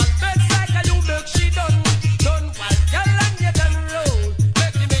 A girl best like a you make she done. Done while girl and you done roll.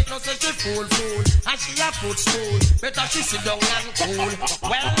 Make the make no say she fool. And she a footstool. Better she sit down and cool.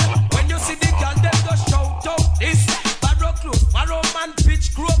 Well, when you see the girl them just shout out this. Barrow clothes, barrow man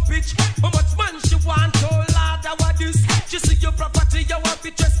pitch, grow pitch. How much man she want, oh lad, what this? She see your property, you want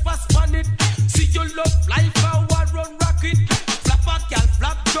to trespass on it. See your love life, how I run rocket. Flap a girl,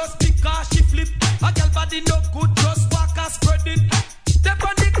 flap just because she flip. A girl body no good, just walk and spread it. Step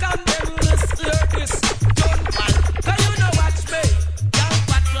on the candle, let's hear this. Don't man, can you know watch me? Girl,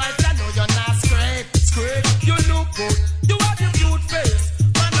 but right, I know you're not scrape. You look good, you have your cute face.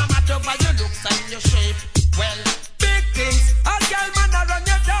 Man, no matter by your looks and your shape. Well, big things, a girl man a run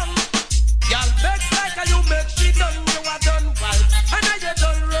you down. Girl begs like a you make she done. You are done well, and now you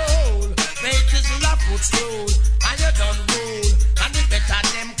done roll. Make this love footstool, and you done roll. And it better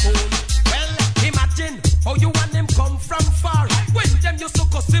them cool. Well, imagine how you and him come from far. When them used to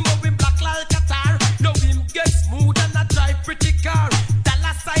cuss him up in black like a tar. Now him get smooth and a drive pretty car.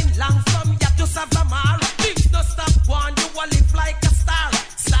 Dollar sign long from ya to Savamar. Things no stop one, you will live like a star.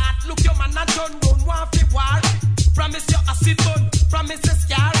 Start look your man and done run one fi war. Promise you a sit bun, promise a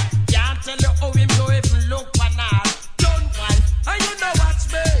scar. Can't tell you how him do even look banal. Done wild, and you know watch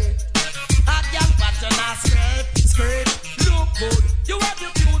me. A girl pattern a scrape. Look good, you have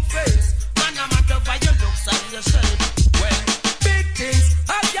your cute face. Man, no matter by your looks and your shape. Well, big things,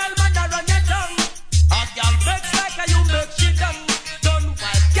 a girl man a run you down. A girl begs like a you make she done. Done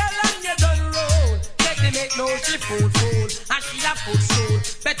wild, girl and you done roll. Make the make no she fool, and she a footstool.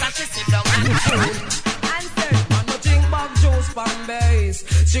 Better she sit down and cool. From base.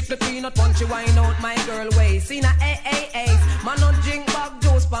 Strictly peanut punchy wine out my girl waist. In a AAAs, man on drink bag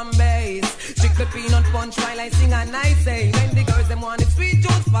juice from base. Strictly peanut punch while I sing a nice say. When the girls them want it sweet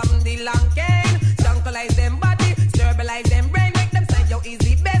juice from the long cane. Tranquilize them body, sterilize them brain. Make them say yo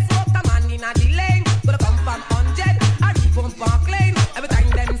easy best. Walk a man in a delay. Gonna come from 100, I keep on park lane. Every time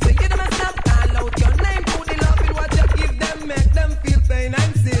them sing, you don't stop, call out your name. Put the love in what you give them, make them feel pain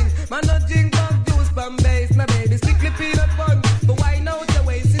and sing. Man on drink bag juice from base. My baby strictly peanut punch. But why now you're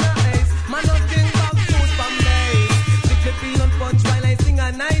wasting a ace? Man, don't drink bag juice from base. Strictly peanut punch while I sing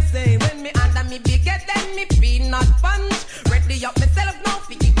a nice say. When me under me big head, then me peanut punch. Ready up myself now,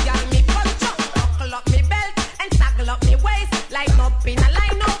 fi give y'all me punch up. Buckle up me belt and toggle up me waist. Line up in a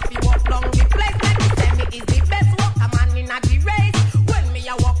line up, fi walk down the place. Like me say me is the best walk a man in a the race. When me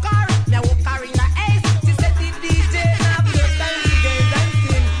a walk her in a ace. She said the DJ now be your time to gaze and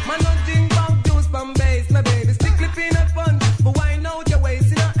sing. Man, don't drink bag juice from base. My baby strictly peanut punch. But why now you're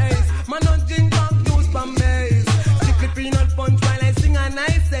wasting a ace? Man, don't drink bag juice from base. Strictly peanut punch while I sing a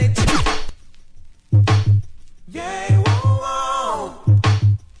nice say. Yeah, whoa, whoa.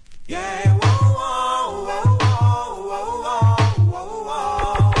 Yeah, whoa, whoa, whoa, whoa, whoa,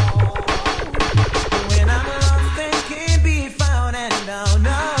 whoa. When I'm lost and can't be found and don't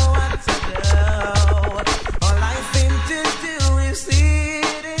know what to do, all I seem to do is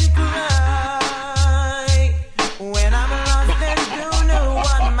sit and cry. When I'm lost and don't know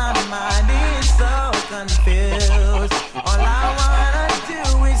what my mind is so confused, all I wanna do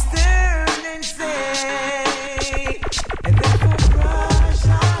is turn and say, and there's a crush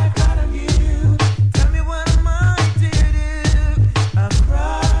I got on you. Tell me what am I to do? A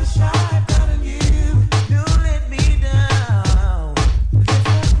crush I got on you. Don't let me down. There's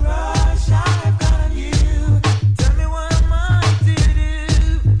a crush I got on you. Tell me what am I to do?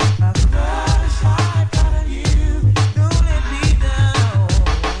 A crush I got on you. Don't let me down.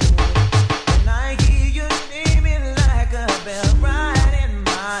 When I hear your name, it like a bell right in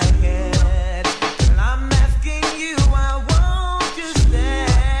my head. And I'm asking you, I won't you stay?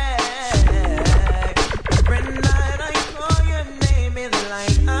 Every night I call your name, it's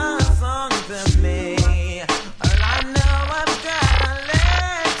like a song to me. All I know, I've gotta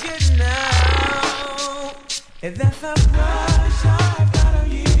let you know. If that's a crush I've got on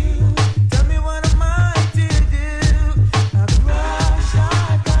you, tell me what am I to do? A crush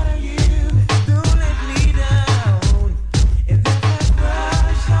I've got on you, don't let me down. If that's a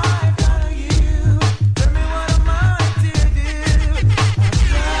crush I've got on you, tell me what am I to do? A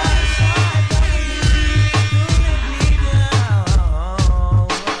crush I've got on you, don't let me down.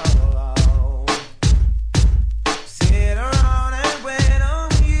 Sit around and wait on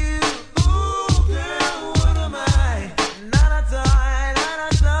you. Ooh, girl, what am I? Not a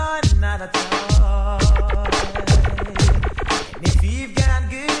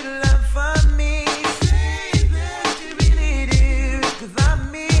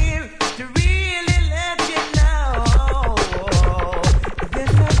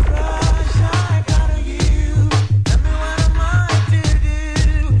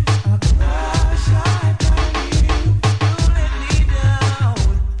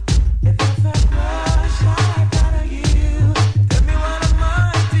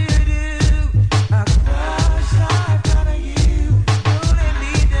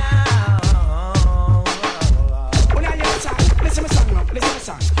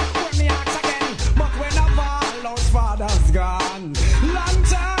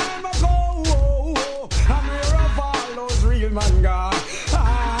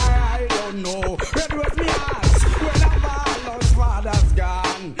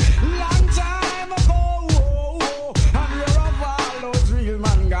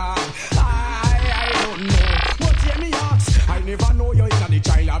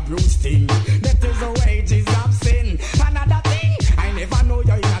boosting. That is the wages of sin. Another thing, I never know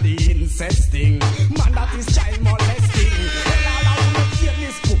you're in the incesting. Man, that is child molesting. Well, all I wanna hear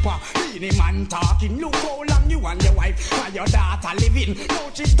this pooper, any man talking. Look how long you and your wife and your daughter living. Now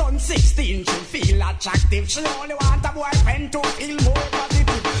she's done 16, she feel attractive. She only want a boyfriend to feel more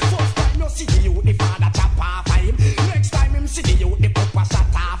positive. First time you see the youth, the father chop off of him. Next time him see the youth, the papa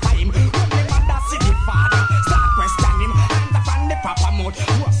shut off of him. When the mother see the father, start question him. And the fan the papa mouth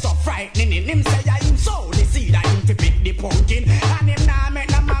was so frightening in him. Say him so the seed of him to pick the pumpkin. And him nah make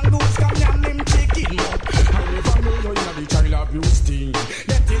the mangoes come yam him chicken mouth. I never know you in the child abuse thing.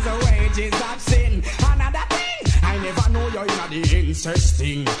 That is the wages of sin. Another thing, I never know you're in the incest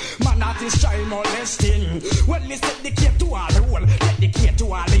thing. Man, that is child molesting. Well, let's dedicate to all the old, dedicate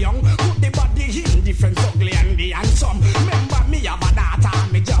to all the young. Put the body in different ugly and the handsome. Remember me have a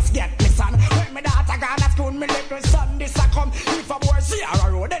daughter, me just get me son. When my daughter gone to school, me let my son this a come. If a boy see her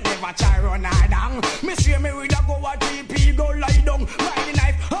a road, they never try run her down. Me see me with a go a TP, go lie down. By the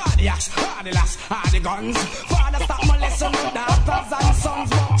knife, or the axe, or the lash, or the guns. Father stop my lesson with daughters and sons.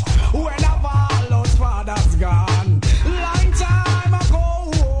 But whenever all those fathers gone, long time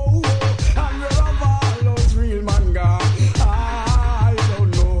ago, and wherever all those real man gone, I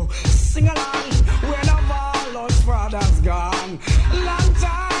don't know. Sing along, whenever all those fathers gone, long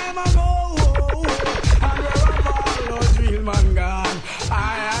time ago, and wherever all those real man gone,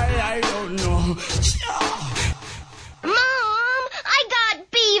 I don't know. Mom, I got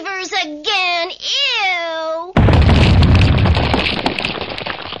beavers again. Ew.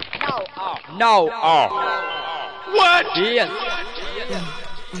 No. What? Yes.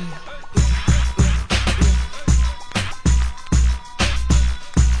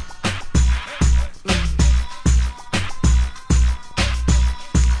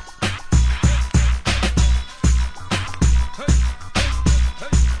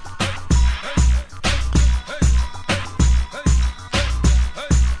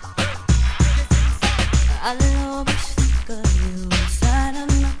 I love to think of you inside of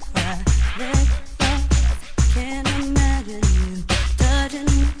my private thoughts. Can't imagine you touching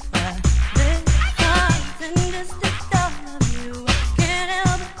my private thoughts. And just the thought of you, I can't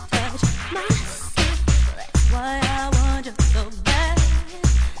help but touch myself. That's why I want you so bad.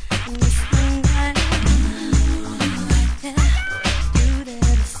 And this one night, right there, you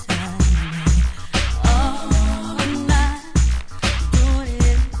there beside me. All night, doing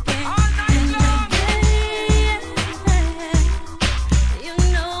it again. You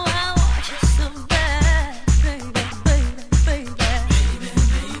know I want you so bad, baby, baby, baby.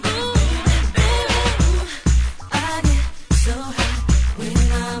 Ooh, baby, I get so high when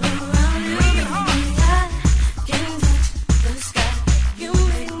I'm around you. I can touch the sky. You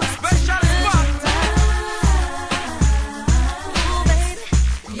make my temperature rise. Ooh, baby,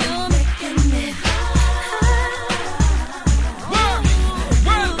 you're making me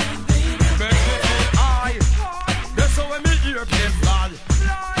That's how when me airplane fly.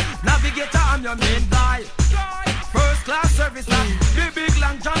 Navigator, I'm your main guy. First class service, the big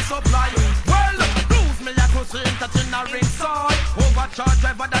long John supply. Well, cruise me, I could see touching a ringside. Overcharge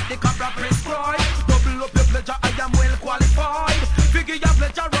driver that the Cabra prescribe. Double up your pleasure, I am well qualified. Figure your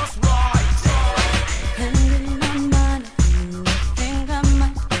pleasure, Ross right. And in my mind, you think I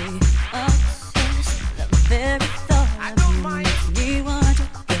might be obsessed. The very thought of you makes me want to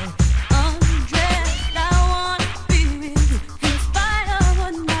get undressed. I wanna be with you in spite of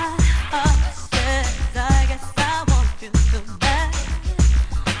what my heart says. I guess I want you so bad.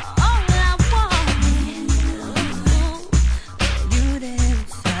 All I want is you there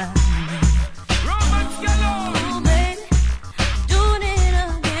beside me. Oh, baby, doing it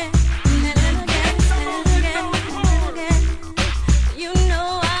again and again and again and again. You know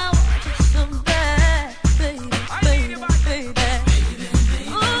I want you so bad, baby, baby, baby.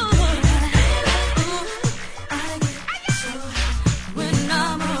 Ooh, I get so high when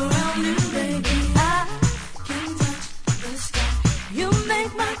I'm around you, baby. I can touch the sky. You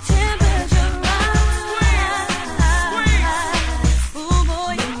make my temperature rise. Ooh,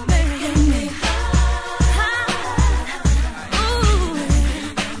 boy, you're making me high. Ooh,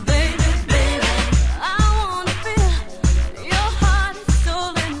 baby, baby, I wanna feel your heart and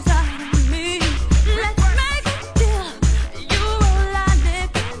soul inside of me. Let's make a deal. You roll, I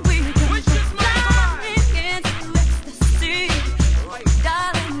lick, and we can fly into ecstasy.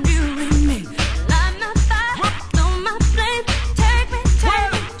 Darling, you and me, light my fire, blow my flame. Take me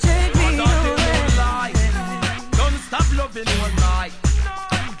away. Don't stop loving one night.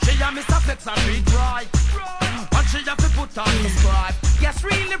 She and Mr. Flex and read right. And she have to put on the scribe. Yes,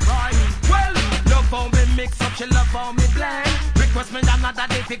 really right. Well, love how me mix up, she love how me blend. Request me another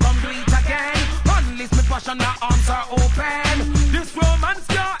day fi come do and my arms are open. This romance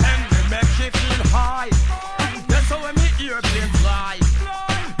can't end, me make she feel high. That's how when me airplane fly.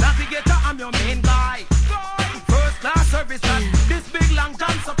 Navigator, I'm your main guy. First class service and this big long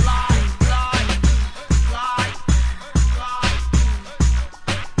time supply. Fly, fly, fly.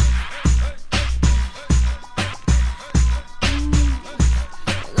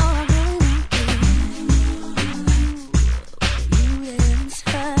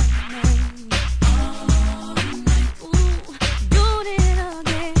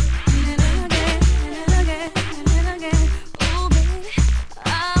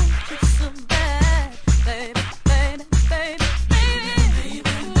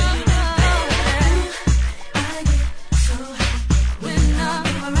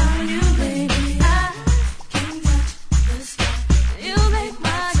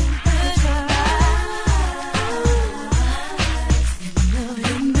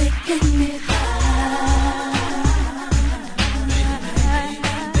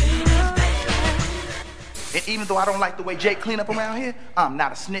 Even though I don't like the way Jake clean up around here, I'm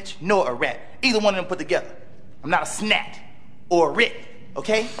not a snitch nor a rat. Either one of them put together. I'm not a snat or a rit,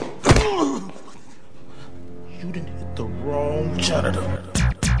 okay? You done hit the wrong janitor.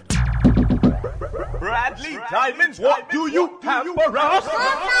 Bradley Diamonds, what do you have for us?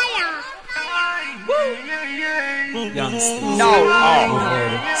 No.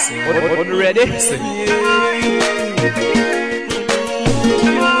 What ready?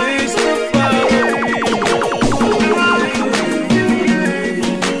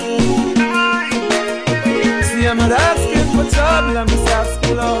 I'm not asking for trouble, I'm just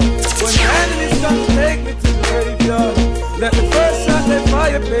asking Lord. When my enemies come to take me to the graveyard, let the first shot let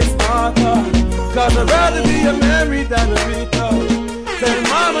fireplace my heart. Cause I'd rather be a memory than a retard. Tell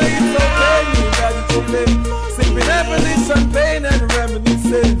mama it's okay, you got it chillin'. Sipping heavily champagne and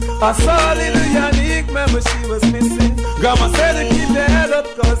reminiscing. I saw a little Yannick, remember she was missing. Grandma said to keep your head up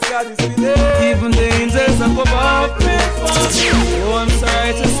cause God is with it. Even the angels up above pray for me. Oh, I'm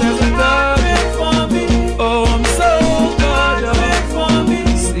sorry to say that God pray for me. Oh, I'm so glad you're for me.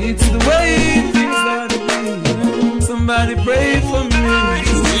 See, it's the way things gotta be. Somebody pray for me.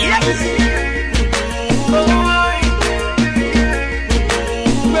 Yes. Oh,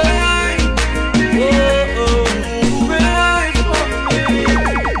 pray. Oh, pray for me.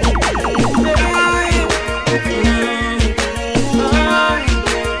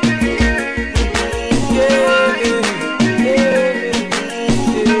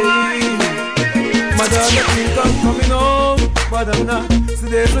 Coming home, but I'm not. So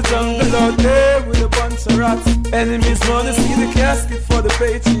there's a jungle out there with a bunch of rats. Enemies wanna see the casket for the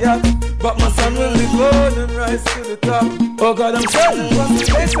patriot, but my son will live on and rise to the top. Oh God, I'm searching for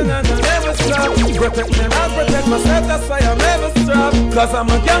salvation and I'll never stop. Protect me and I'll protect myself, that's why I'm never strapped. Cause I'm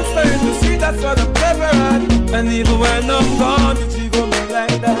a gangster in the street, that's what I'm clever at. And even when I'm gone, the G gon' be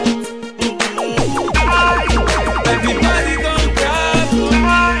like that. Everybody gon' grab for me.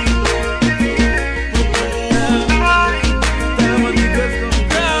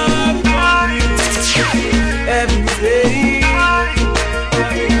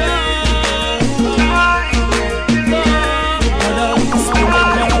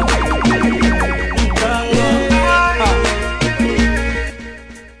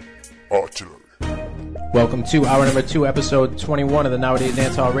 Welcome to hour number 2, episode 21 of the Nowadayz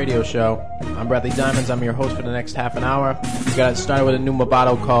Dancehall radio show. I'm Bradley Diamonds. I'm your host for the next half an hour. We got started with a new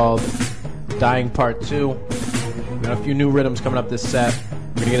Movado called Dying Part 2. We got a few new rhythms coming up this set.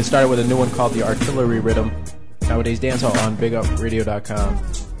 We're going to get started with a new one called the Artillery Rhythm. Nowadayz Dancehall on BigUpRadio.com.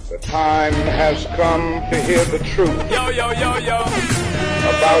 The time has come to hear the truth about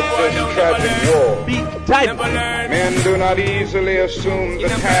this tragic war. Men do not easily assume the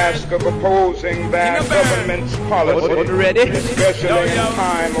task of opposing their government's policy, especially in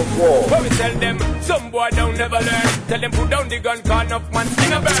time of war. But we tell them, some boy don't never learn. Tell them put down the gun, cause enough man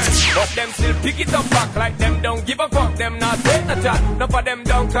skin a burn. But them still pick it up back like them don't give a fuck. Them not take no chat, none of them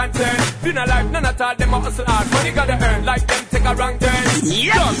don't concern. Funeral life, none at all, them hustle hard. Money gotta earn, like them take a wrong turn.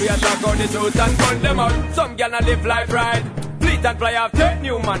 Yes! We attack on the truth and gun them out. Some gyal not live life right. Fleet and fly off, take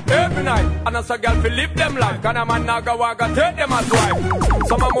new man every night. And also girl fi live them life. Can a man now go walk and take them as wife.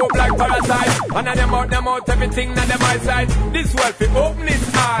 Some a move like parasite. And a them out, everything na them eyesight. This world fi open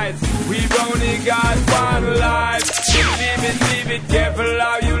its eyes. We only got one life. Leave it, careful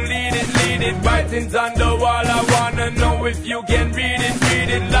how you lead it. Writings on the wall, I wanna know if you can read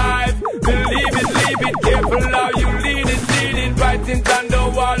it live. Believe it, careful how you lead it. Writings on the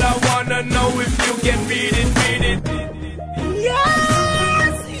wall, I wanna know if you can read it.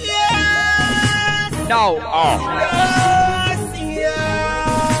 Yes! No.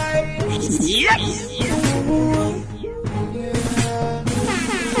 Yes!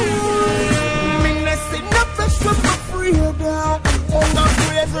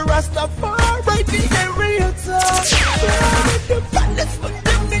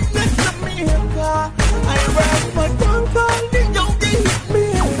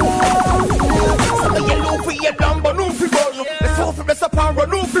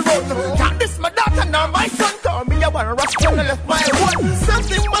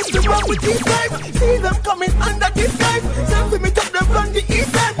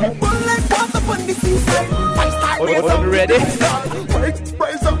 ready?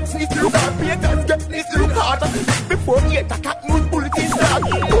 Rise up, see through that Vegas, get me through Carter. Before 8 o'clock, news bulletin start.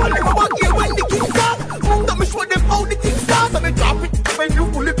 All them about here when the king start. Munga me show them how the thing starts. And me drop it when you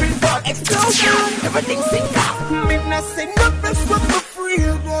pull it in for explosion. Everything sink up. Me not say nothing from the free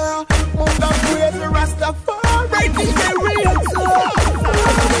now. Munga praise the Rastafari, think they real talk.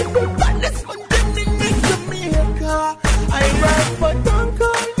 And this one didn't make Jamaica. I ride for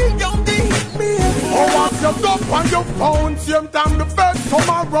Duncan, the young they hit me. Oh, up your top and your phone, same time the feds come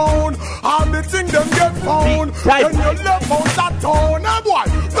around. All the things them get found. When you left out that town, and boy,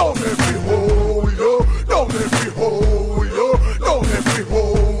 don't let me hold you, don't let me hold you, don't let me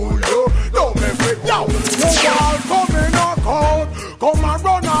hold you, don't let me yo. You all come in or out, come and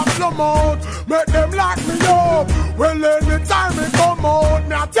run off the mouth, make them lock me up. Well, anytime it come out,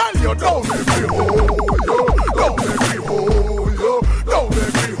 me I tell you, don't let me hold you, don't let me hold you, don't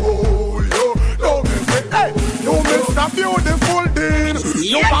let me hold you, don't let me. Hey, you Mr. Beautiful Dean,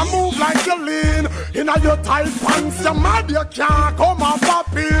 you can move like you lean. In your tight pants, you mad, you can't come off a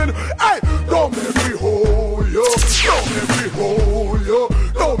pin. Hey, don't make me hold you, don't make me hold you,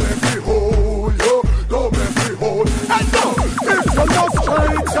 don't make me hold you, don't make me hold. Hey, no, if you're not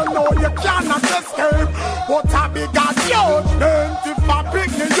straight, you know you cannot escape. But I be got judgment if I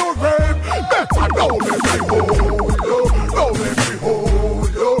pick me, you rape. Better don't make me hold you, don't make me hold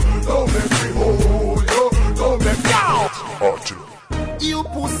you, don't make me hold you, don't make me out. You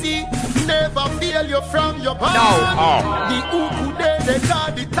pussy, never fail you from your band. No. The uku they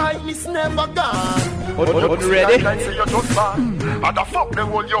got the tightness never gone. Ready? And the fuck they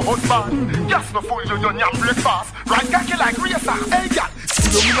hold your husband. Just no fool you yam breakfast. Right cocky like racer. Hey girl,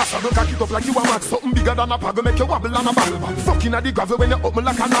 you mean a saddle cock it up like you a mad. Something bigger than a pag make you wobble and a bubble. Fucking at the gravel when you open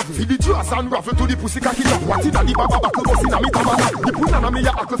like a knot. Feed the juice and raffle to the pussy cocky up. What it a the baba buckle bust in a me tabata. The punana me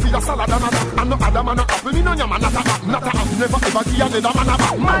a apple for your salad and a that. And no other man a apple me no yam and not a app. Not a app. Never ever give another man a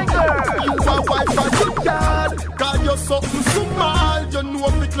back. My girl, you a wife for good God. Cause you're something small. You know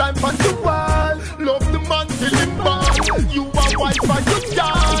if you climb on the wall. Love the man till him bad. You a wife for good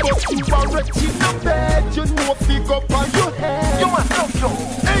God. But you a wretch in a bed. You know if you go on your head. You must love you.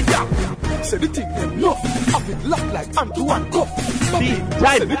 Hey girl, say the thing them love. Have it locked like Antoine Cuff.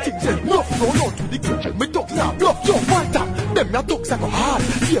 Say the thing them love. Roll out to the ground. Me dogs now bluff. Yo, one time. Them your dogs that go hard.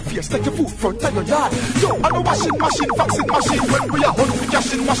 Fear fierce like your food front of your yard. Yo, I'm a washing machine, vaccine machine. When we are hunting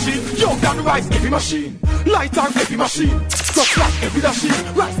cashing machine. Yo, down rise every machine. Light on every machine. Cross like every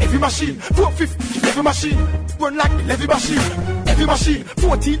machine. Rise every machine. 450 every machine. Run like every machine. Every machine.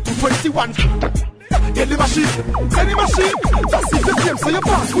 14 to 21. Get the machine, any machine. That's if the game say you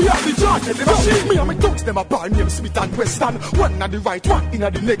pass, we have the charge. Get the machine. Me and my dogs, them a bar name Smith and Weston. One at the right, one in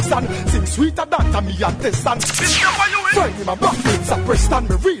at the next stand. Sing sweeter than to me and Testan. Find him a back, it's a Preston.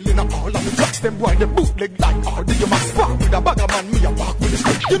 Me reeling up all of the trucks, them boy, the bootleg like all the you must walk with a bag of man, me a walk with the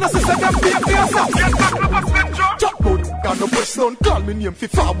stick. You know, sister, them pay for yourself. Yes, that's the spectrum. Chat mode, got no question. Call me name fi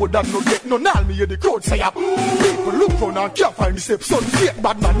forward and no get none. All me hear the crowd say up. People look round and can't find the step. Son, fake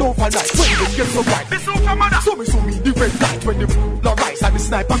bad man overnight. When they get so right. So me the red light when the rise and the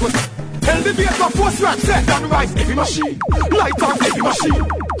sniper goes. Elevator force right set and rise every machine. Light on every machine.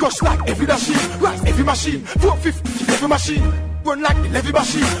 Crush like every machine. Rise every machine. 450 every machine. Run like every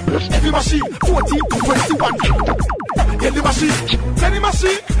machine. Every machine. 14 to 21. Get the machine. Any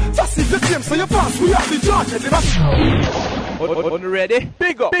machine. Just if the game so you pass, we have the charge. Get the machine. Ready?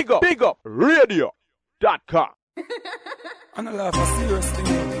 Big up, big up, big up. Radio.com. And I laugh a serious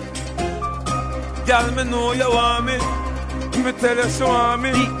thing. Girl, me know you want me. Me tell her she want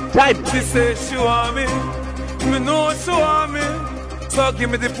me. She say she want me. Me know she want me. So give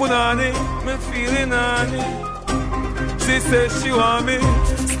me the punani. Me feeling honey. She say she want me.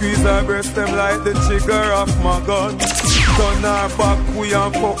 Squeeze her breast them like the trigger of my gun. Turn her back, we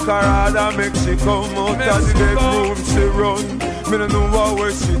and fuck her hard and make she come out of the bedroom she run. Me no know what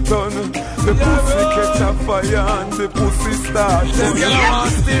way she done. The pussy catch a fire and the pussy start. This girl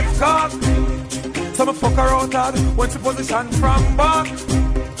want stiff cock. So me fuck her out hard when she position from back.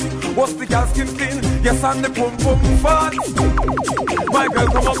 What's the girl skin clean? Yes, and the pum pum fat. My girl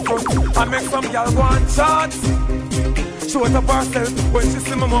come up front and make some girl go and chat. Show it up herself when she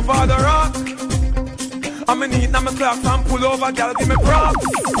see me move on the rock. I'm in need now me clocks and pull over, girl give me props.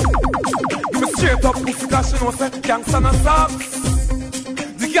 Give me straight up pussy cause she know say gangsta no socks.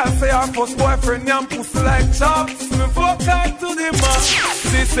 The girl say her first boyfriend and pussy like chops. Me fuck her to the max.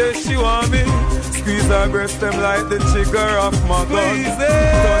 She say she want me. Squeeze her breast them like the trigger of my gun.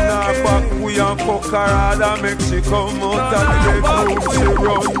 Turn her back, we and fuck her hard and make she come out of the bedroom she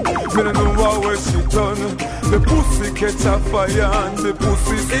run. Me no know what way she done. The pussy catch a fire and the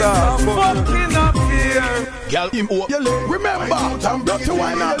pussy start fucking up here. Girl, him up your leg. Remember, I'm broke to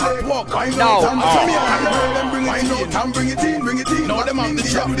wine and walk. Wine No. out and come here and bring it in. And bring it in, bring it in. Now them have the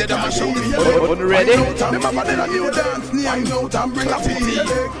shop, they them a show me. Ready? Them have a new dance. Wine out and bring it in.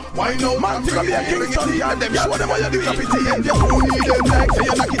 Wine out, man, take a be a Kingston. And them show them how you do it. And you don't need them like say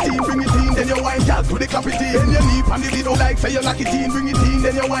you knock it in, bring it in. Then you wine girl to the clap it in. Then you leap and the don't like say you knock it in, bring it in.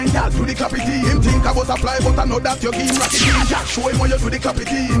 Then you wine girl to the clap it in. Him think about a fly, but I know that you give rock it in. Jack show him how you do the clap it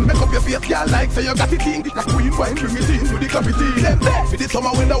in. Make up your face, girl, like say you got it in. Like queen wine, bring it in to the clap it in. Them there for the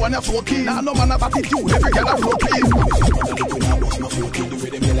summer when the one you so keen. Nah, no man have attitude, every girl a rope in.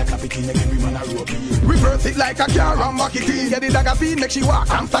 Reverse it like a car and back it in. Get the dagger scene, make she walk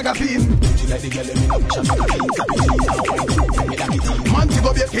and stagger scene. Man, she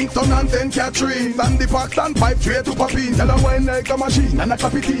go be a Kingston and then Catherine. And the box and pipe tray to pop in. Tell her wine like a machine and a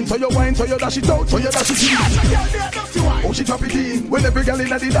clap it in. So you wine, so you dash it out, so you dash it in. Oh, she drop it in. When every girl in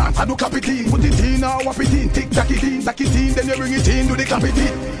the dance, I do clap it in. Put it in or whap it in. Tick tack it in, then you bring it in, do the clap it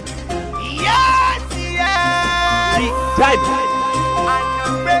in. Yes, yes. Type. I'm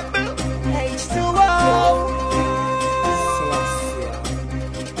a rebel. H2O.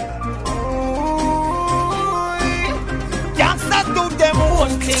 Gangsters do them own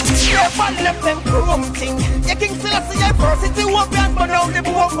thing. Never left them chrome thing. You King Selassie adversity won't be but now they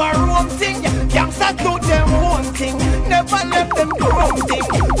move my room thing. Gangsters do them own thing. Never left them chrome thing.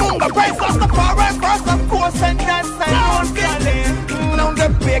 Munga price of the foreign first of course and that's the own thing. Now the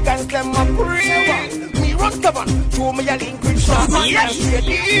pagans them a free. Me run stubborn, show me a link with Sean and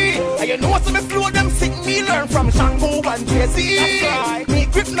Shady. And you know some me flow them sick, me learn from Shango and Jay-Z. Me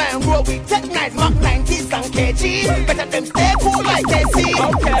grip 9 roll with Tech 9, Mark 90s and KG. Better them stay cool like KC.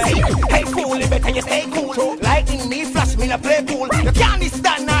 Hey cool, better you stay cool. Lightning me flash, me na play cool. You can't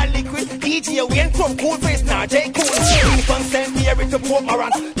stand our liquid. DJ Wayne from Cool Face, now J Cool. Kingston send me every to Port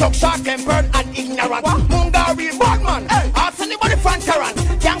Moran. Talk short tempered and ignorant. Mungari Badman, ask anybody from Taran.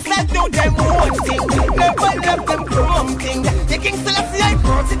 Gangsters do them one thing. Never left them chrome thing. The King Selassie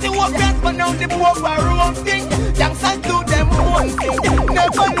adversity was best, but now the poor wrong thing. Gangsters do them one thing.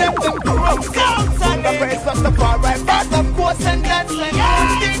 Never left them chrome thing. The praise of the far right first, of course, and that's the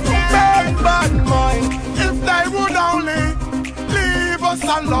thing. Burn bad mind. If they would only leave us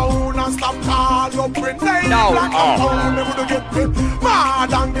alone and stop call up with names like a phone, they would get me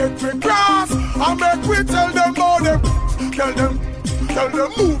mad and get me cross. And make we tell them about them. Tell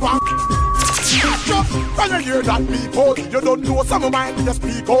them move on. When you hear that people, you don't know some of mine just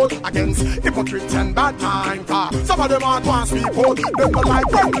people against hypocrites and bad mind. Some of them aren't once people. Them don't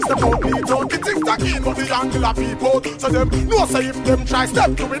like when it's the people. The things that in but the angle of people. So them no say if them try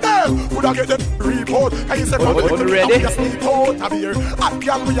step to me them, would I get them report? Can you say from the ready? Sleep out of here. At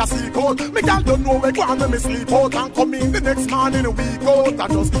gang we a sleep out. Me girl don't know where go and me sleep out and come in the next morning a week out.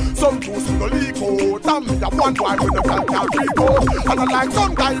 And just some juice no leak out. And me a one boy with the girl can't freak out. And I like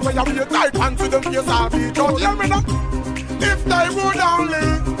some guy when you wear tight pants with them face I'll be out. Hear me now? If they would only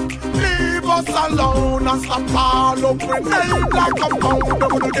leave us alone and stop all up with name like a pound, they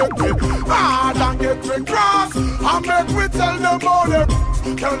would get me mad and get me cross. And make we tell them all them.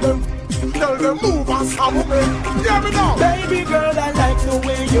 Tell them move and stop me. Hear me now? Baby girl, I like the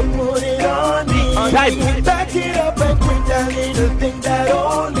way you put it on me. Back it up and quit that little thing that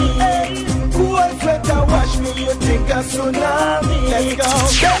on me. Cool sweater, wash me, you think a tsunami. Let's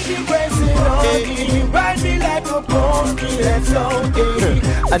go. Baby, brace it on me. Ride me like a pony. Let's go.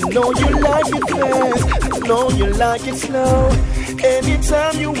 I know you like it fast. I know you like it slow.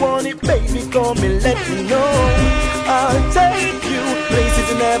 Anytime you want it, baby, call me, let me know. I'll take you places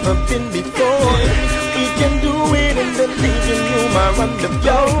you've never been before. We can do it and believe in you, my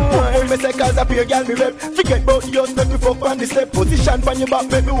rendezvous. Me say cause up here, girl, me rep. Forget about your step, we fuck on the step. Position on your back,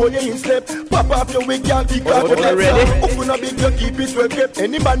 make me hold you in step. Pop off your wig, girl, kick off your legs. Open a big, you keep it well kept.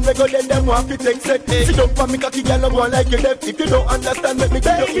 Any man we go then them want to take sec. Sit up for me, cocky girl, I'm going like you left. If you don't understand, make me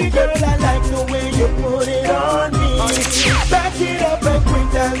give you in girl, I like the way you put it on me. Back it up and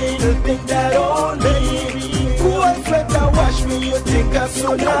quit that little thing that on me. Cool sweater, wash me, you think a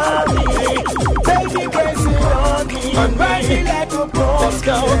tsunami. Baby, brace it on me and ride me like a pro. Let's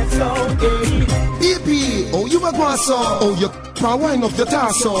go. EP, oh you a going so? Oh you can wind up your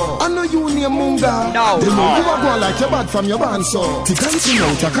torso. I know you name Munga. No. They know you a going like your bad from your band so. Take a little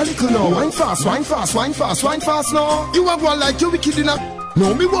now, take a little now. Wine fast, wine fast, wine fast, wine fast now. You a going like you wicked in a.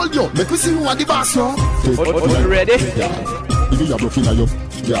 No me hold you, make we see who are the boss now. Ready? If you are looking at your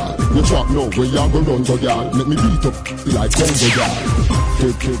girl, you drop now where you go run go girl. Make me beat up like Congo girl.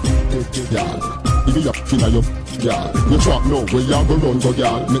 Take girl. If you up inna your yard, you trap now where you go run go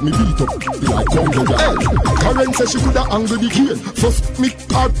yard. Make me beat up like Congo yard. Karen says she coulda angle the cane, first me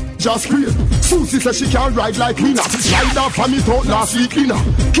her just scream. Susie says she can't ride like me now. Ride off from me out last week dinner.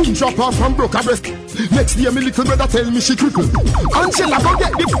 King drop her from broke her breast. Next day me little brother tell me she cripple. Angela go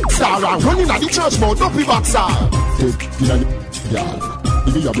get the star and run inna the church mouth up the back star. Take inna your yard.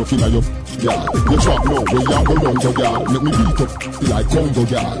 If you a bluff inna your yard, you trap now where you go run go yard. Make me beat up like Congo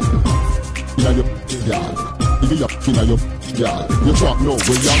yard. Inna your yard. If you up inna your yard, you trap now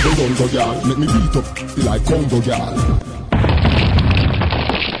where you go run go yard. Make me beat up like Congo yard.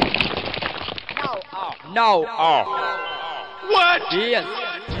 No. What? Yes.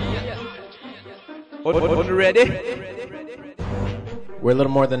 Ready? We're a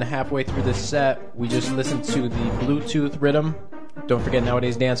little more than halfway through this set. We just listened to the Bluetooth rhythm. Don't forget,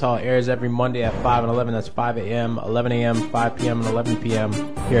 Nowadayz Dancehall airs every Monday at 5 and 11. That's 5 a.m., 11 a.m., 5 p.m., and 11 p.m.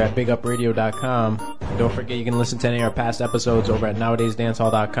 here at BigUpRadio.com. Don't forget, you can listen to any of our past episodes over at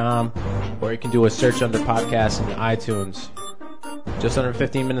NowadayzDancehall.com, or you can do a search under podcasts in iTunes. Just under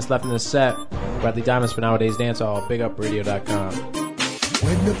 15 minutes left in this set. Bradley Diamonds for Nowadayz Dancehall, BigUpRadio.com.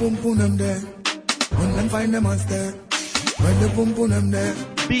 When the boom boom them there, when them find them us there. When the boom boom them there,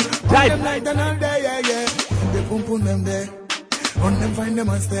 beat on them night and all day, yeah. When the boom boom them there, on them find them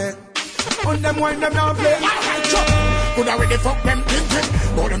us there. On them wine them now play. Could I really fuck them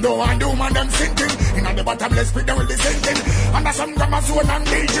thinking? But them don't want do man them sinking. In the bottomless pit they will be sinking. Under some grammar zone and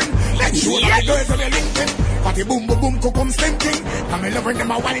region. Let's show the girls that they're linking. Party boom boom boom cuckoo stinking. Come in loving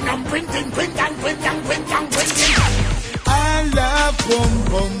them a wine and printing. Print and print and print and printing. I love boom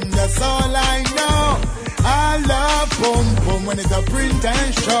boom, that's all I know. I love boom boom when it's a print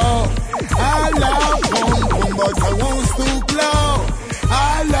and show. I love boom boom but I won't stoop low.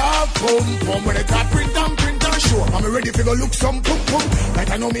 I love boom boom when it's a print and show. I'm ready to go look some pum pum.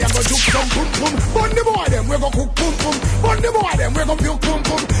 Like I know me I go look some pum pum. Bun the boy them we go cook pum pum. Bun the boy them we go puke pum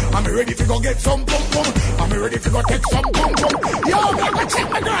pum. I'm ready to go get some pum pum. I'm ready to go take some pum pum. Yo, me go check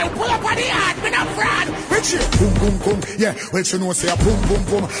my girl, pull up on the yard, me not fraud. Which you? Pum pum pum. Yeah, well she know say a pum pum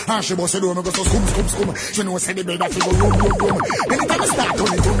pum. And she boss a door, me go so skum skum skum. She know say the bed that she go rum rum rum. Anytime I start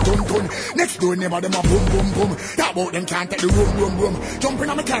on it, tun. Next door neighbor them a boom boom boom. That about them can't take the rum. Jumping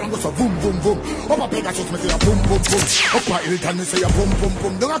on my car and go so boom boom boom. Up a Pegasus me say a boom boom boom. Up a Hilton me say a boom boom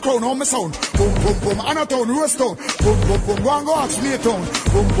boom. Down a Crown on me sound. Boom boom boom. And a town, Rose town. Boom boom boom. Go and go ask me town.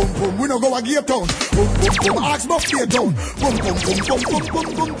 Boom boom boom. We no go a Gate town. Boom boom boom. Ask Buffy town. Boom boom boom boom boom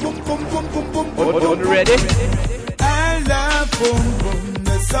boom boom boom boom boom boom boom. Ready? I love boom boom.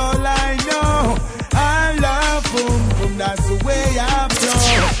 That's all I know. I love boom boom. That's the way I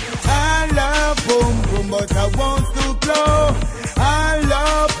flow. I love boom boom, but I want to blow. I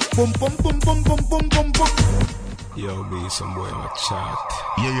love boom boom boom boom boom boom boom boom. Yo, be some boy in my chat.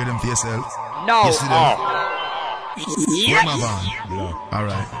 You hear them for yourself? No. You see them? Where my van?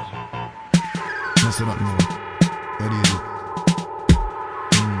 Alright. Listen up now. What do you do?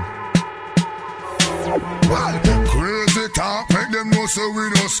 Well, crazy talk, make them know so we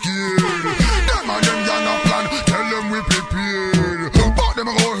no scared. Them and them young a plan, tell them we prepared. But them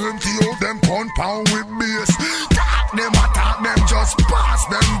go empty out them compound with bass. Attack them, just pass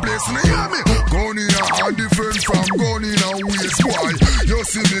them place. You hear me? Gun in a hand different from gun in a waist, boy. You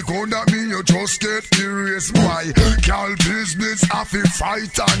see me gun, that mean you just get curious, boy. Call business, have to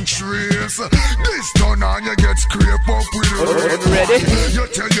fight and trace. This done and you get scrape up with ready? You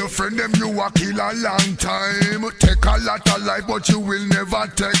tell your friend them you a kill a long time. Take a lot of life, but you will never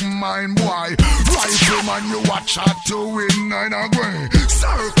take mine, boy. Rifleman, you a chat to win 9 away.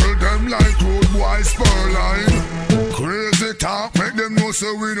 Circle them like road boys spur line. Crazy talk, make them know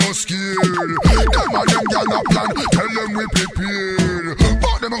so we no scared. Them and them gang a plan, tell them we prepared.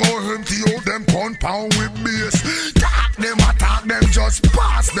 But them go empty out them compound with bass. Attack them, just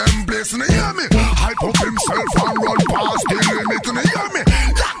pass them place. You hear me? Hype up himself and run past the limit. You hear me?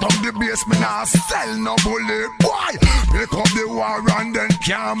 Lock down the base, me nah sell no bullet, boy. Pick up the war and then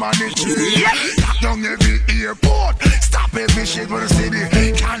can't manage it. Lock down every airport, stop every shit for the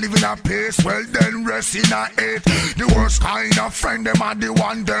city. Can't live in a pace, well then rest in a 8. The worst kind of friend, them are the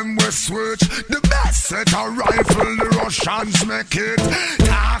one them we switch. The best set a rifle, the Russians make it.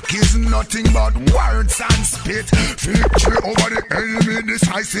 Talk is nothing but words and spit. Victory over the enemy,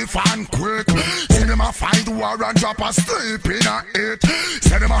 decisive and quick. See them a fight war and drop a sleep in a 8.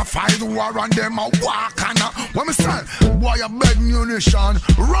 See them a fight war and them a walk and a. What me say? Boy a bed munition,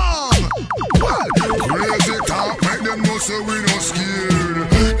 wrong. Well, crazy talk, make them know so we no scared.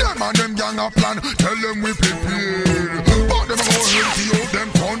 Them and them gang a plan, tell them we prepared. But them go empty out them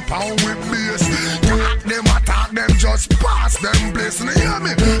compound with bass. Attack them, just pass them place. You hear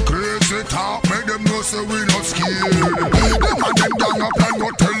me? Crazy talk, make them gang up and go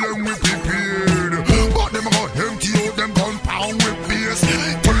tell them we prepared. But them go empty out them compound with bass.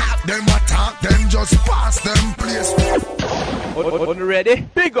 Tap them attack them, just pass them place. On ready?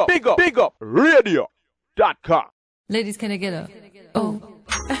 Big up, radio.com. Ladies, can I get up? Oh.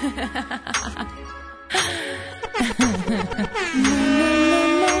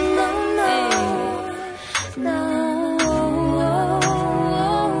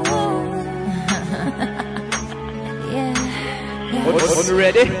 On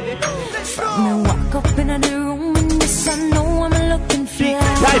ready? Me walk up in the room and yes, I know I'm looking fly.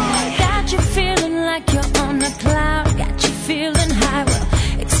 Got you feeling like you're on a cloud. Got you feeling high. Well,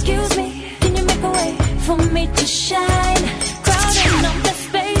 excuse me, can you make a way for me to shine? Crowding up the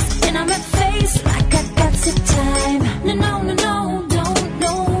space and I'm at face like I got some time. No, don't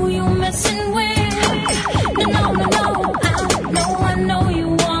know who you messing with. No, I know you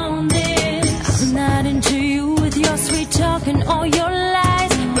want this. I'm not into you with your sweet talking or your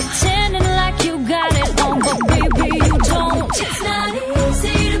lies, pretending like you got it all, but baby you don't. It's not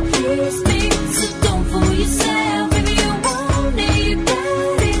easy to please me, so don't fool yourself. Baby you want it, you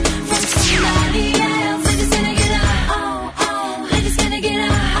got it from somebody else. Ladies, can I get out? Oh, ladies, can I get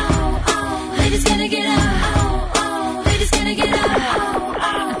out? Oh, ladies, can I get out? Oh, ladies, can I get out?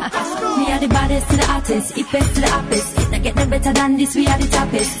 We are the baddest to the artist, best to the opposite. It not get no better than this, we are the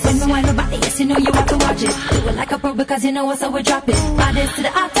toppest. When we wind my body, yes, you know you have to watch it. Do it like a pro because you know what's up, we drop it. Baddest to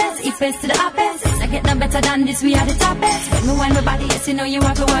the artist, best to the opposite. It not get no better than this, we are the toppest. When we wind my body, yes, you know you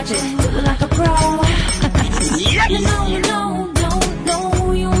have to watch it. Do it like a pro. No, don't know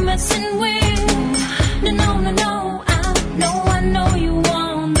who you messing with. No, I know you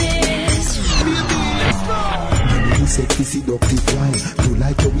want this. Sexy seductive wine. You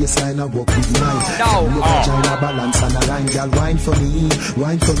like your waistline and walk with mine. Your vagina balance and a line, girl. Wine for me.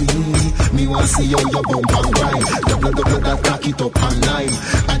 Me want see how your bump and grind. Double that, cock it up and lime.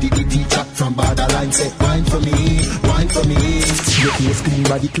 I did the teacher from borderline. Say wine for me. Your face clean,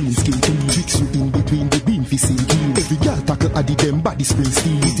 body clean, skin clean. Tricks you in between the beam, fissing clean. Every girl tackle at the dem body spring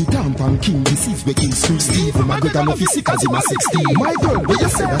steel. The tampon king, this is making screw Steve. My good and no physical, in my 16. My girl, where you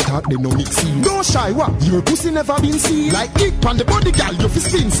say that talk, they know mixing. Don't shy, what? Your pussy never been seen. Like kick on the body, girl, you fi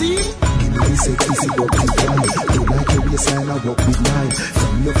spin, see? Give me the sexy seductive wine. You like your waistline, I walk with mine.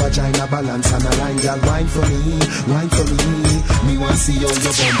 From your vagina balance and a line, girl. Wine for me. Me want see how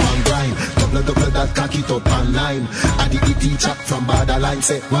your bump and grind. Double that, cock it up and lime. I did the teacher from borderline.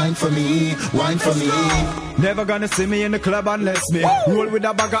 Say wine for me. Never gonna see me in the club unless me roll with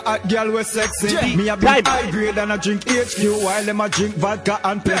a bag of hot girl with sexy. Me a big high grade and I drink HQ while them a drink vodka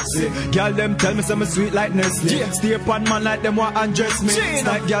and Pepsi. Girl them tell me some sweet like Nestle. Stay upon man like them want undress me.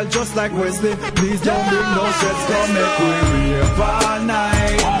 Snipe girl just like Wesley. Please don't bring no stress, come make we rave all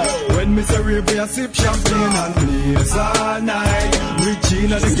night. When me say rave, we a sip champagne and blaze all night.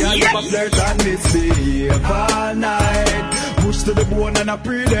 Regina the girl them a flirt and misbehave all night. Push to the bone and I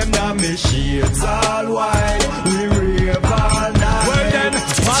pray them now me shades all white. We rave all night. Well then,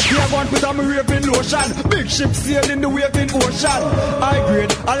 party I want with a me raving lotion. Big ship sailing the waving ocean. High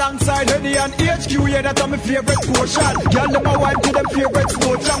grade alongside Henny and HQ, yeah that's my favorite portion. Girl them a wine to them favorite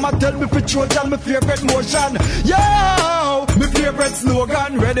slow jam. I tell me for Trojan my favorite motion. Yo, my favorite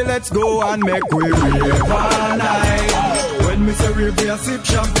slogan. Ready, let's go and make we rave all night. When me say rave, we a sip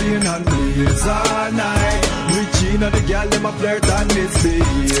champagne and blaze all night. Regina the girl them a flirt and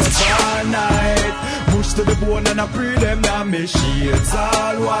misbehave all night. Push to the bone and I pray them now me shades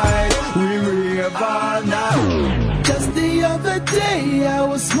all white. We rave all night. Just the other day I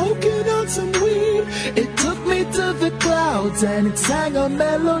was smoking on some weed. It took me to the clouds and it sang a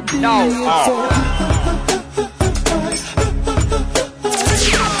melody.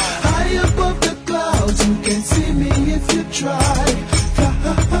 High above the clouds, you can see me if you try.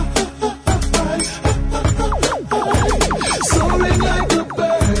 Soaring like a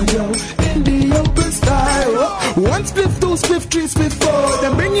bird, yo, in the open sky. One spliff, two spliff, three spliff, four.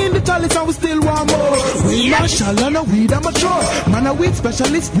 Then bring in the chalice and we still want more. We marshal and a weed amateur. Man a weed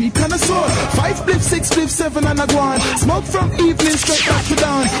specialist, weed connoisseur. 5 spliff, 6 spliff, 7 and a guan. Smoke from evening straight back to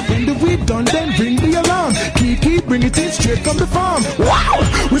dawn. When the weed done, then bring the alarm. Kiki, bring it in straight from the farm. Wow!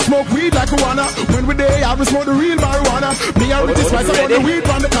 We smoke weed like a wanna. When we day out, we smoke the real marijuana. Me and with this spice, I want the weed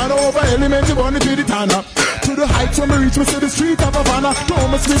from the corner over elementary, burn it with the tanner. To the heights when we reach, we see the street of Havana.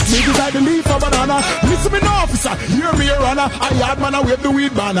 Thomas Smith, me beside the leaf of banana. Listen me no officer, hear me a runner. I yard man, I wave the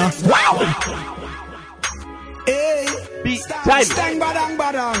weed banner. Wow! Hey, beat time. Stang badang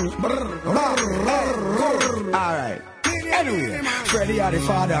badang. Alright. Anyway, Freddie are the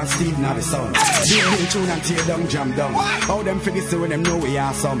father and Steve now the son. They build tune and tear down, jam down. How them figure see when them know we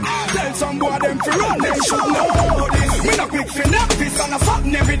are some. Tell some boy them fi run, them should know this. Me no quick fi knock this and a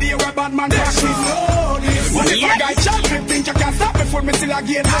something every day where bad man practice. Know this. But if a guy chat me, think you can stop me for me still a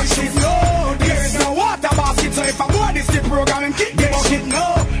gain ashes. Know this. There is no water basket, so if a boy this the program him kick the bucket.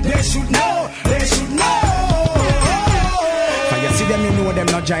 No, they should know, they should know. You see them, you know them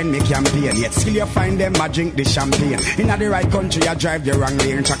not join me campaign. Yet still you find them a drink the champagne. In the right country, I drive the wrong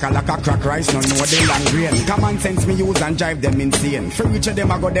lane. Chakalaka crack rice, no know they long grain. Common sense me use and drive them insane. For each of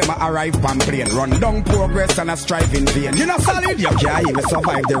them I go them a arrive pan plane. Run down progress and I strive in vain. You know solid, you can't even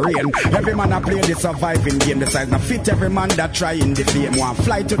survive the rain. Every man I play the surviving game. The size not fit every man that try in the fame. Want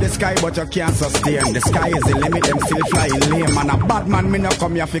fly to the sky but you can't sustain. The sky is the limit, them still flying lame. And a bad man me not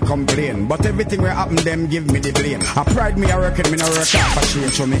come here fi complain. But everything where happen them give me the blame. I pride me I reckon me no work out for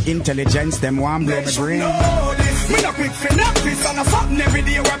change. Show me intelligence, them want blow me brain. Me no quick fi knock this and a something every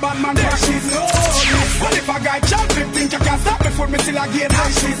day where bad man practice. But if a guy jump him, think you can stop me for me still a gain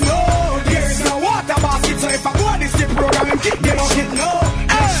ashes. There is no water basket, so if I go on this tip program him kick the bucket. No,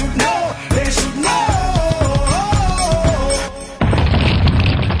 they should know, they should know.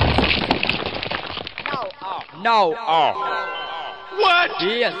 No. What?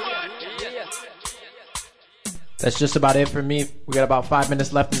 Yes. That's just about it for me. We got about 5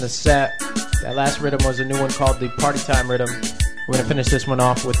 minutes left in the set. That last rhythm was a new one called the Party Time Rhythm. We're going to finish this one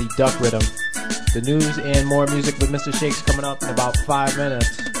off with the Duck Rhythm. The news and more music with Mr. Shakes coming up in about 5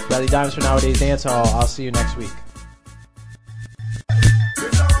 minutes. Bradley Dimes for Nowadayz Dancehall. I'll see you next week.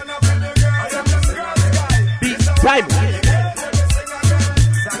 Beat time.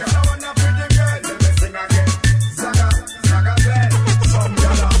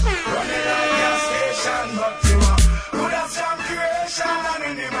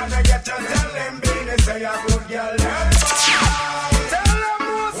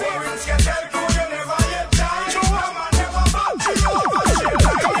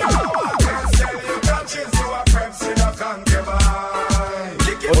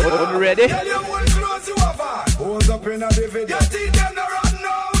 Ready? Hold up in a video. Your teeth them no run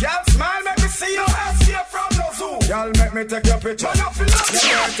now. Y'all smile, make me see you escape from no zoo. Y'all make me take your picture. Turn up the love. You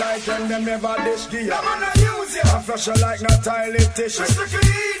can't tight and them never dish gear. Them man I use you. I flush you like no toilet tissue. Strictly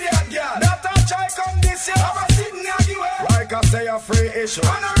idiot, girl. That a try come this year. I'm a sitting everywhere. Like I say, a free issue.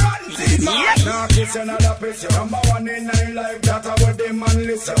 On a run team, man. Now kiss another piece. Number one in 9 life. That a what them man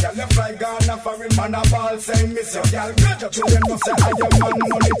listen. Y'all left like Ghana for him. Man a ball say miss you. Y'all get you to them no say I am man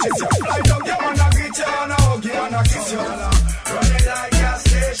money kiss you. Fly down your man a greet you and a hug you and a kiss you. Running like a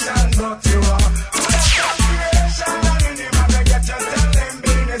station, but you are. Creation and in him and they get you. Tell them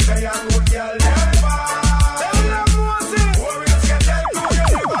business say a good girl never. Tell them Moses. Warriors get that good you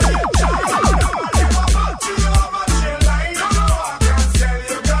never get child. No man never bought you over chill line. No no I can sell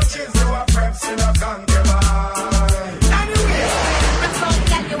you touches to a preps in a concubine. Anyway, that's all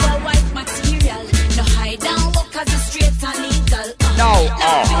that you are white material. No hide down look cause it's straight and legal. No.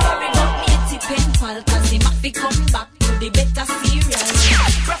 Cause he might be come back to the better cereal.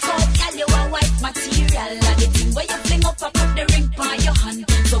 Rock out, girl, you a white material. And the thing where you fling up, I put the ring by your hand.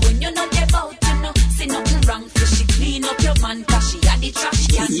 So when you know the bout, you know, see nothing wrong. So she clean up your man, cause she had the trash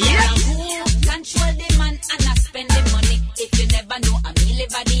can. Yeah. Who control the man and I spend the money? If you never know, I me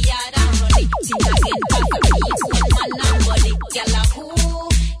live at the yard and run it. Think again, cause I be one man and body. Girl, who?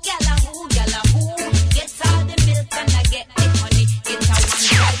 Girl, who? Girl, who? Get all the milk and I get the honey. Get a one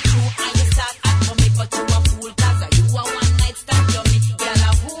right through and you start at me, but you a fool cause you a one night stand dummy. Girl,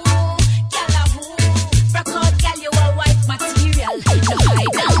 who? Rock out, girl, you a white material. No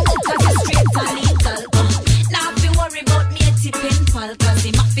hide down cause you straight and legal. Now if you worry about me a tipping pal, cause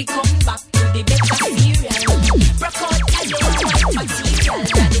he might be come back to the better cereal. Rock out, girl, you a white material.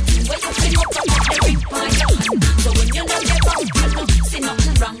 And the thing where you fling up the ring by your hand. So when you know the bout, you know, see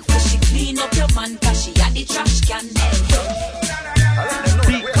nothing wrong. Cause she clean up your man, cause she had the trash can.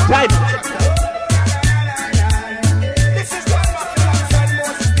 Beat time. This is one of the alongside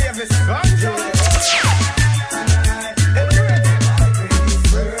Moses Davis.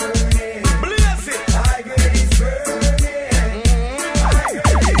 Blaze it. High grade is burning.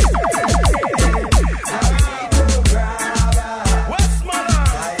 Westmoreland.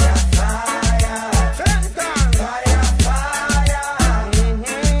 Fire, fire. Fenton. Fire, fire.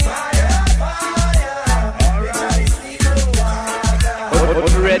 Fire, fire. Alright, see the water.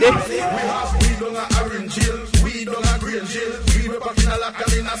 Ready? We have weed on a orange hill, weed on a green hill. We were packing a lock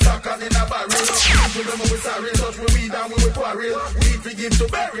and in a sack and in a barrel. We them with sorry, touch with weed and we with quarrel. Weed we give to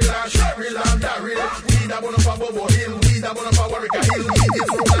Beryl and Cheryl and Daryl. Weed a bun up a Bobo Hill, weed a bun up a Warwick Hill. Weed is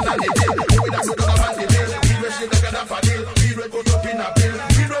from and the hill, weed a good on a Bandy Hill. Weed we shit like a daffodil.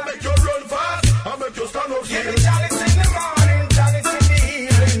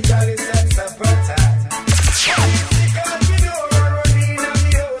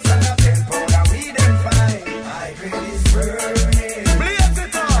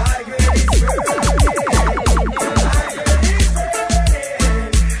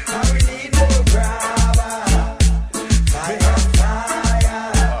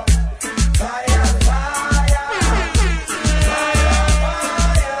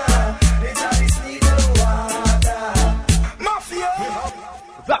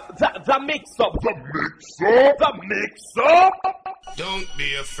 mix-up. The mix-up. The mix-up. Don't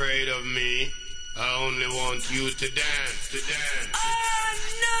be afraid of me. I only want you to dance, to dance. Oh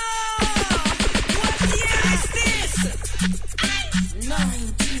no! What year is this?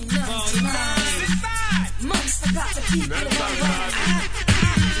 1999. Monster got the people in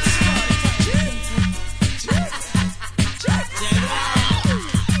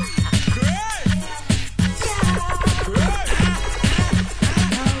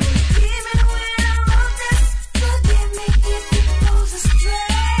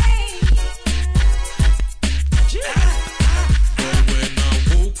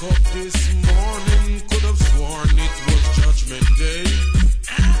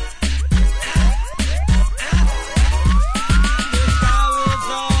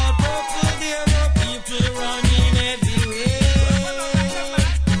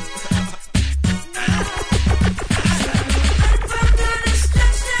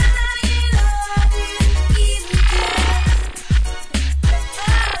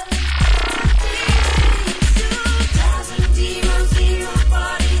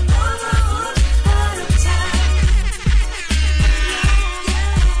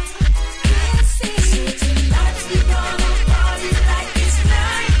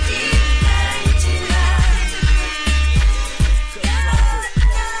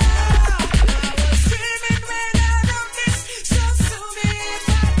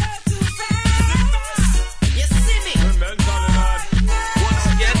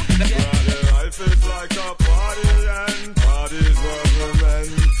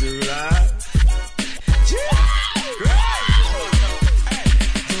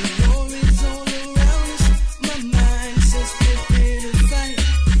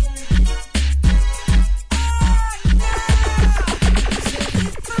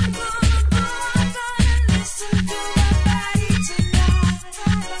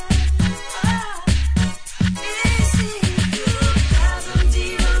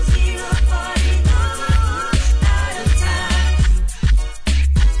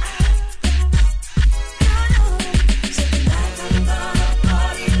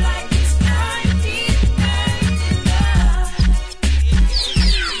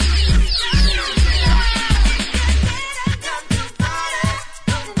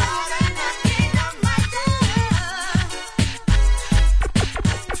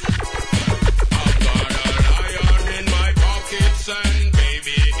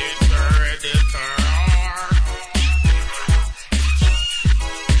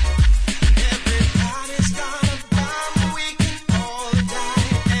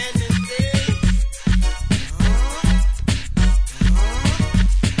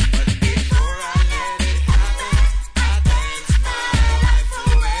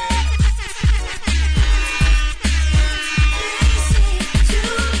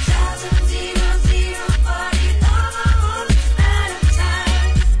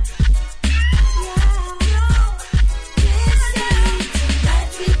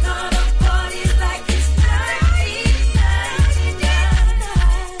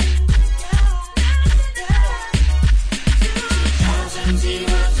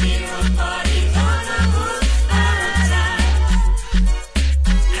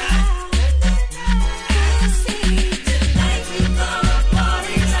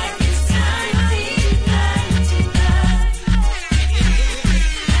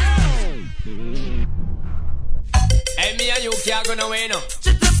can't go nowhere, no.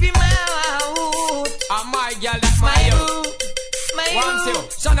 Shut up in my house. I'm my girl, that's my you. One, two.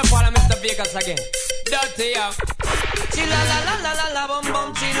 Shut up, all Mr. Vegas again. Dirty, yeah. Chilla la la la la la bum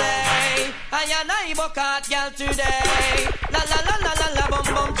bum chile. I and I book out girl today. La la la la la la bum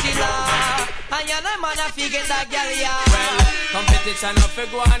bum chilla. I and I man a figure that girl, yeah. Well, competition of a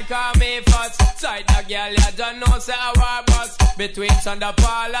go and call me first. Side the girl, you don't know say I war bus. Between Thunder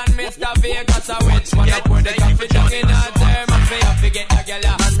Paul and Mr. Vegas, a which one I put the coffee down in her term. I feel you forget the girl,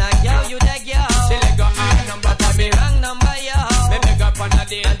 yeah. Man, that girl, you the girl. She let go hard number for me. Wrong number, yo. Me pick up on the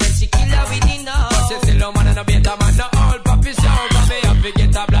day and then she kill her with the know. But she still a man and a better man, no old puppy show. Cause me have to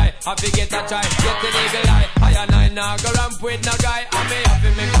get a blind, have to get a try. Get the eagle eye, I and I now go ramp with no guy. And me have to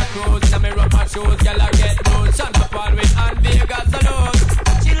make a cruise, and me rub my shoes. Girl, I get loose, Thunder Paul with and Vegas alone.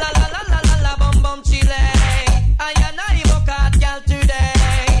 She la la la la la la bum bum chile. I and I book out girl today.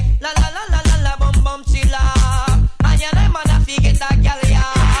 La la la la la la bum bum chilla. I and I man a figure that girl, yeah.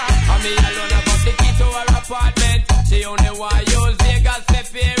 And me alone about the key to her apartment. She only want use Vegas for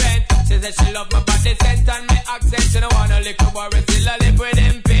parent. She said she love my body scent and my accent. She don't wanna lick up or still a live with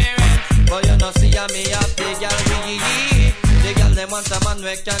them parents. But you know see me up the girl we the girl they want a man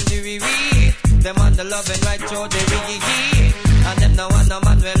we can do we. Them want the love and right through the we. And them no one no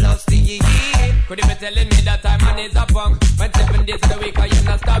man will love see. Could you be telling me that I'm man is a punk? When 7 days of the week I you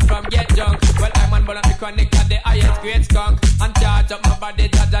not stop from get drunk. Well I'm on board of the chronic at the highest grade skunk. And charge up my body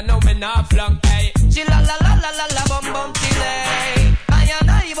judge I know me not flunk. Hey, she la la la la la la bum bum chile. I and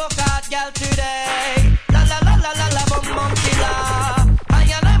I book out girl today. La la la la la la bum bum chila. I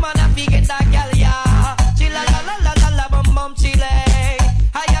and I man a get that girl yeah. She la la la la la la bum bum chile.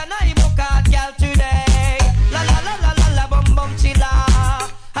 I and I book out girl today. La la la la la la bum bum chila.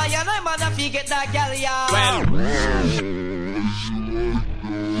 I and I man a get that girl yeah.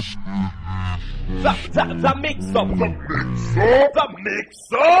 The mix up. The mix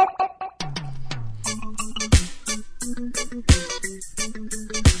up.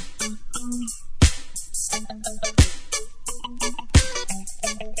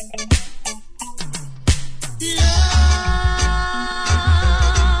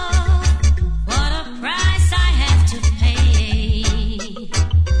 What a price I have to pay.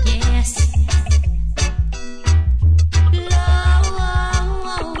 Yes. Love,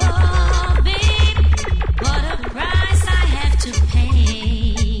 babe. What a price I have to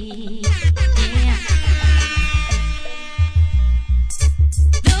pay. Yeah.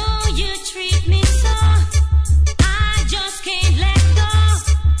 Though you treat me so, I just can't let go.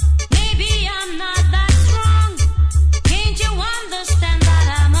 Maybe I'm not that strong. Can't you understand that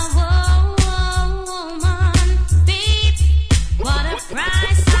I'm a woman? Babe, what a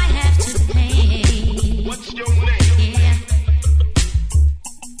price I have to pay. What's your name? Yeah.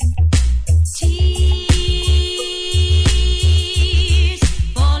 Tears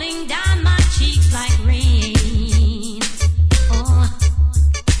falling down my cheeks like rain. Oh.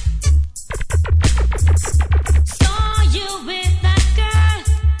 Saw you with that girl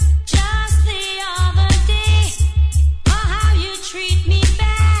just the other day. Oh, how you treat me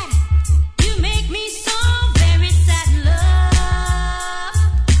bad. You make me so very sad, love.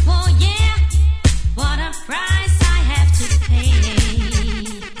 Oh, yeah. What a price I have to pay.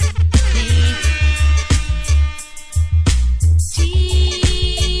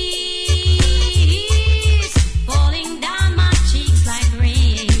 Tears falling down my cheeks like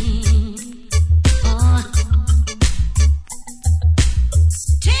rain. Oh.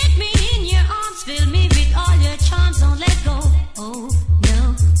 Take me in your arms, fill me with all your charms, don't let go. Oh,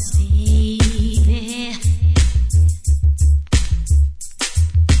 no, baby.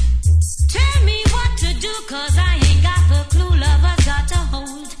 Tell me what to do, 'cause I ain't got the clue. Love has got a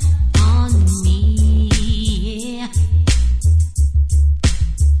hold on me. Yeah.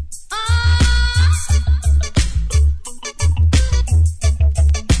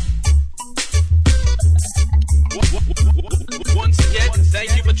 Once again, thank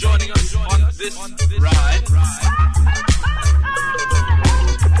you for joining us on this ride.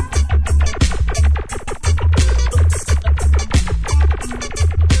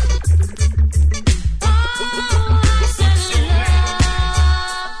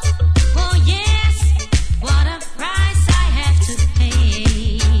 Oh, yes, what a price I have to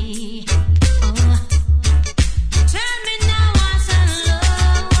pay. Oh. Tell me now what's in love,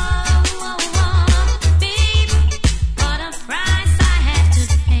 babe. What a price I have to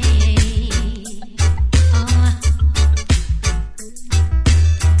pay. Oh.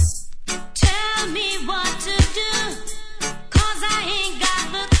 Tell me what to do, 'cause I ain't got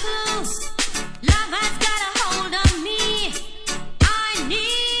the clue. Love has got a hold on me. I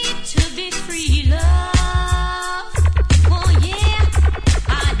need to be free, love. Oh yeah,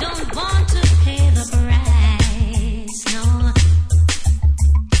 I don't want to pay the price, no.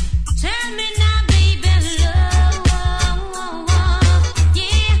 Tell me now, baby, love,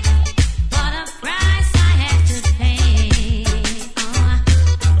 yeah, what a price I have to pay. Oh.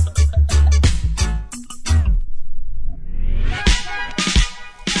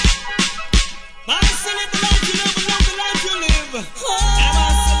 Man, say live the life you live, love the life you live. And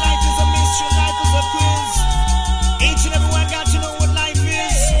man, say life is a mystery, life is a quiz. Each and every one got to know what life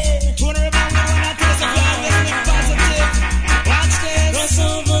is. To remember when I tell us if you always live positive. Watch this. Cross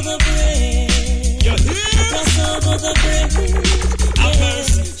over the bridge. You hear? Cross over the bridge. Yes.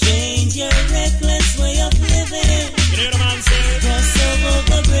 Change your reckless way of living. You hear the man say? Cross over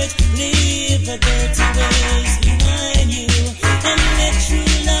the bridge. Leave the dirty ways behind you. And let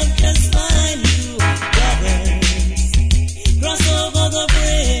true love just find you. Cross over the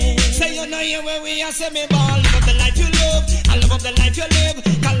bridge. Say you know you where we are, say me ball. Live up the life you love, I love up the life you live.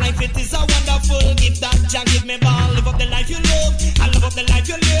 'Cause life it is a wonderful gift that Jah give me ball. Live up the life you love, I love up the life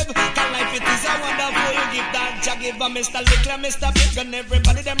you live. 'Cause life it is a wonderful gift that Jah give a Mr. Little and Mr. Big. And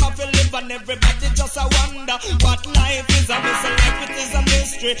everybody them have to live, and everybody just a wonder what life is. A Mr. Life it is a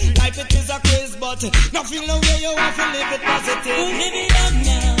mystery. history. Life it is a quiz, but not feel no way you have to live it positive. Live it up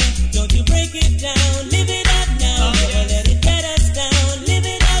now, don't you break it down. Live it up now, never let it get us down. Live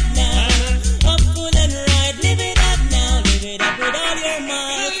it up now, up full and right. Live it up now, live it up with all your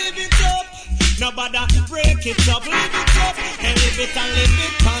might. Live it up, nobody break it up. Live it up, and live it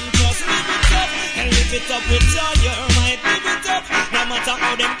conscious. Live it up, and live it up with all your might. Live it up, no matter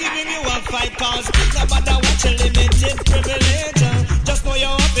how them giving you a fight, cause nobody watch a limited privilege. Just know you're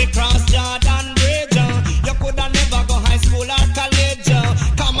up across Jordan Bridge. You coulda never go high school or college.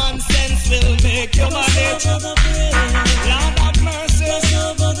 Common sense will make you manage. Lord have mercy. Cross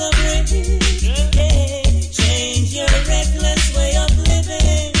over the bridge. Yeah. Change your reckless way of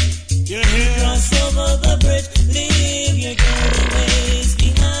living. Cross over the bridge. Leave your dirty ways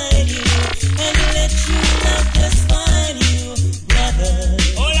behind you, and let your love just find you, brother.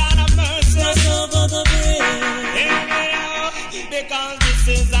 Oh Lord have mercy. Cross over the bridge. Yeah, because this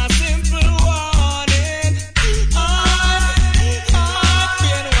is a simple warning. Being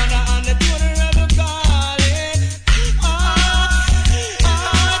one on the tuner of the calling.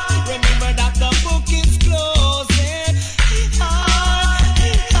 Remember that the book is closing.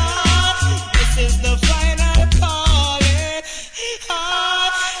 This is the final calling.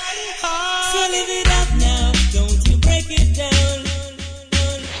 So live it up now, don't you break it down.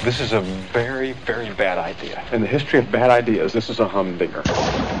 This is a very, very bad idea. In the history of bad ideas, this is a humdinger.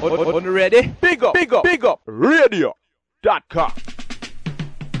 On the ready? Big up, radio.com.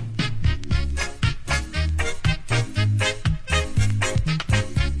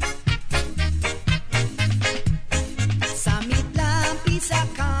 Samita pisa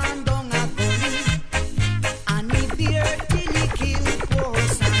kandong a goli, ani beer till he kill poor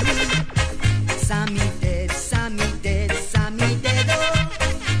Sammy. Sammy dead, Sammy dead, Sammy dead oh.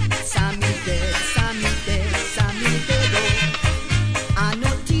 Sammy dead, Sammy dead, Sammy dead oh. I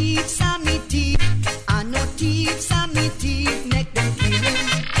no thief, Sammy thief, I no thief, Sammy thief, make them kill him.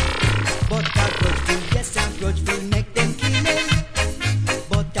 But I grudgeful, yes I grudgeful, make them kill him.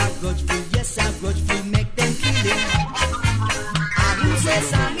 But I grudgeful, yes I grudgeful, make them kill him. Who says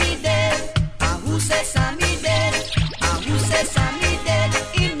Sammy dead? Who says Sammy dead? Who says Sammy dead?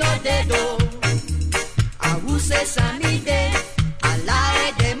 Him not dead oh. Who says Sammy dead? I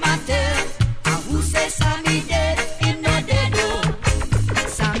lie them a tell. Who says Sammy dead? Him not dead oh.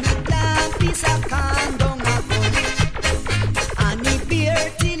 Sammy plant is a condom a gully, and he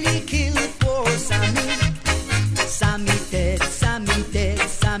beer till he kill poor Sammy. Sammy dead, Sammy dead,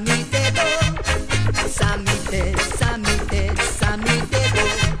 Sammy dead oh. Sammy dead, Sammy dead, Sammy dead oh.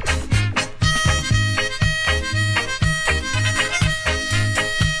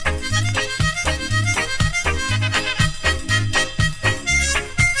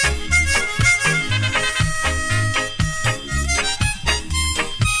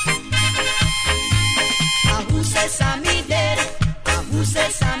 Who says Sammy dead? Who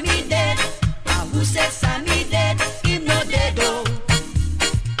says Sammy dead? Who says Sammy dead? Him no dead oh.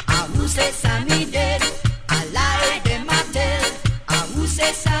 Who says Sammy dead? I lie them a tell. Who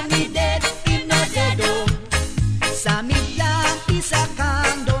says Sammy dead? Him no dead oh. Sammy plant is a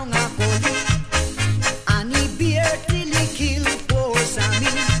condom a gully, and he beer till he kill poor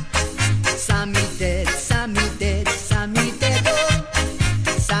Sammy. Sammy dead, Sammy dead, Sammy dead oh.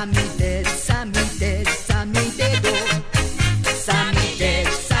 Sammy dead, Sammy dead, Sammy dead oh. Sammy dead,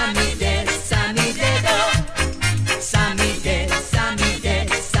 Sammy dead, Sammy dead oh. Sammy dead, Sammy dead,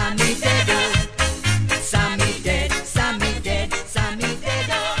 Sammy dead oh. Sammy dead, Sammy dead, Sammy dead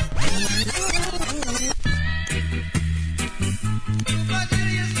oh.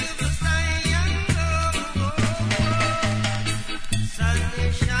 Sun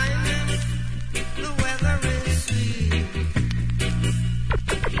is shining, the weather is sweet.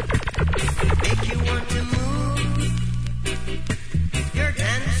 Make you want to move your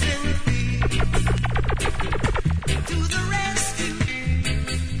dancing feet to the rescue.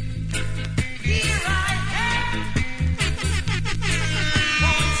 Here I am.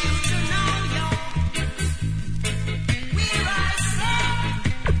 Want you to know you're where I say.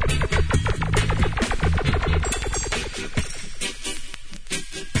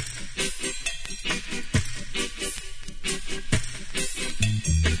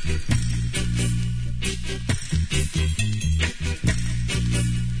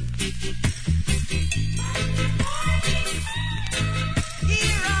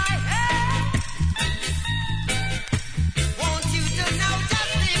 Here I am. Want you to know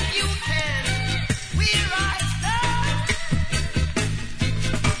just if you can. Where I stand.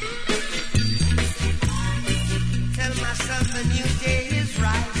 Tell myself a new day is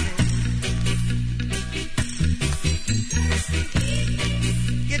rising.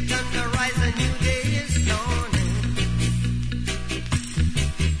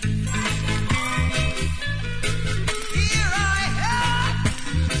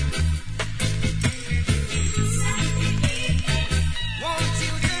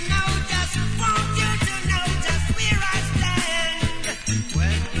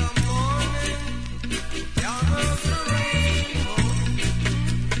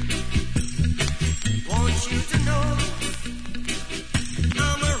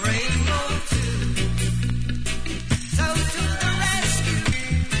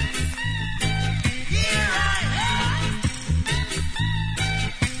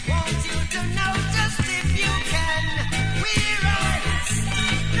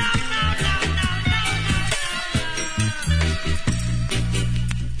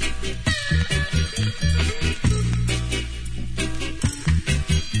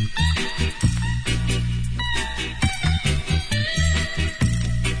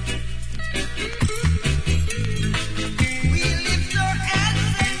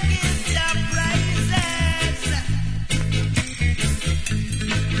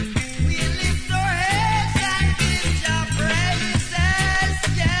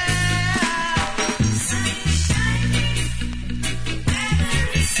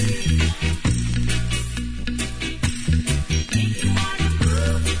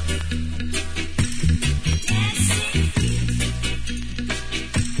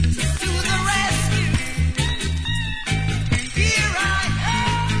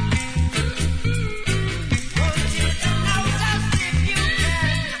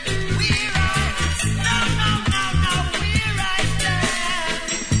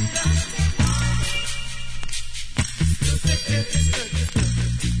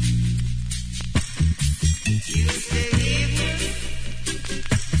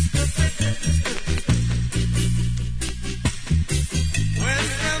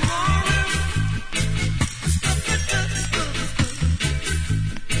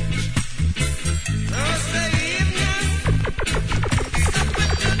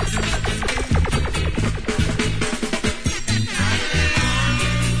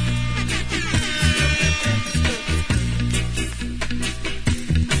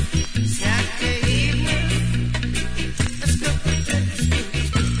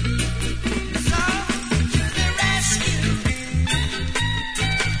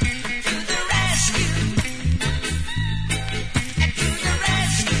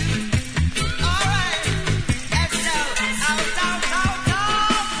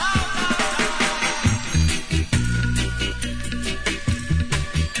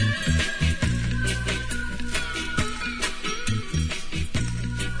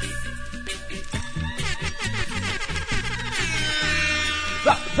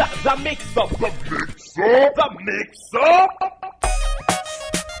 the mix up. The mix up.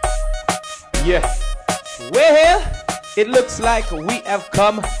 Yes. Well, it looks like we have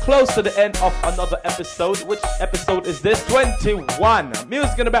come close to the end of another episode. Which episode is this? 21.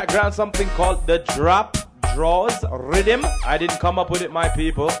 Music in the background, something called the drop, draws, rhythm. I didn't come up with it, my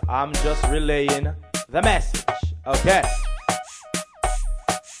people. I'm just relaying the message. Okay.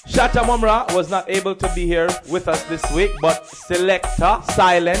 Shatta Mumra was not able to be here with us this week, but Selector,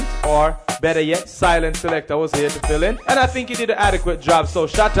 Silent, or better yet, Silent Selector was here to fill in. And I think he did an adequate job. So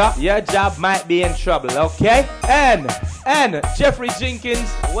Shatta, your job might be in trouble, okay? And Jeffrey Jenkins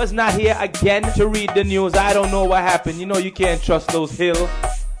was not here again to read the news. I don't know what happened. You know you can't trust those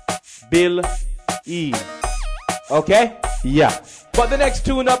Bill E. Okay? Yeah. But the next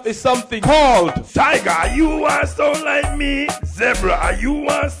tune-up is something called Tiger, you want sound like me? Zebra, you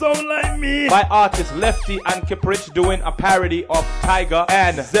want sound like me? By artists Lefty and Kiprich doing a parody of Tiger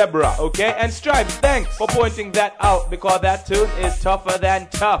and Zebra, okay? And Stripes, thanks for pointing that out because that tune is tougher than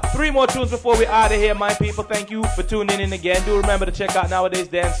tough. 3 more tunes before we're out of here, my people. Thank you for tuning in again. Do remember to check out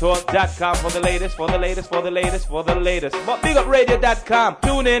NowadayzDancehall.com for the latest. But BigUpRadio.com.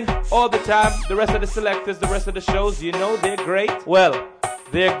 Tune in all the time. The rest of the selectors, the rest of the shows, you know they're great. Well,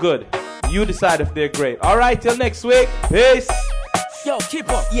 they're good. You decide if they're great. All right, till next week. Peace. Yo, keep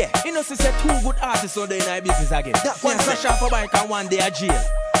up. Yeah, you know, since 2 good artists on the night business again. That one crash off a bike and one day a jail.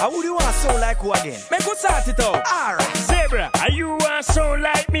 How would you want sound like who again? Make us start it out. Alright. Zebra, you want sound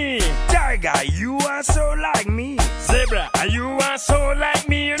like me? Tiger, you want sound like me? Zebra, you want sound like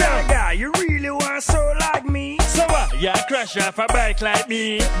me? You know? Tiger, you really want sound like me? So what? You crash off a bike like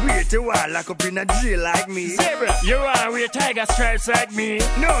me? Wait a while, lock up in a jail like me? Zebra, you want wear tiger stripes like me?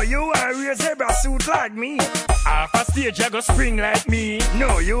 No, you want wear zebra suit like me? Off a stage, you go spring like me?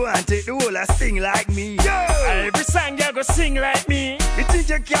 No, you want take the whole a sting like me? Yo! Every song you go sing like me? You think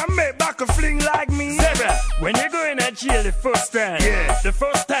you can make back a fling like me? Zebra, when you go in a jail the first time, yeah, the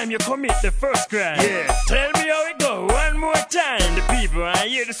first time you commit the first crime, yeah, tell me how it go one more time. The people I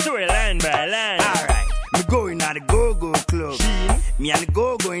hear the story line by line. Alright, me going at the go-go club. Sheen. Me and the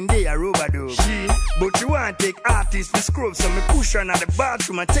go-go in there, rubber dub. Sheen. But you want to take artists to scrub, so me push her in the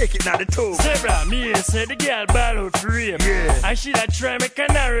bathroom and take it in the tub. Zebra, me say the girl ball out for rape. Yeah. And she that try me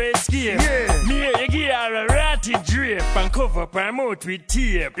canary escape. Yeah. Me you give her a ratty drape and cover up her mouth with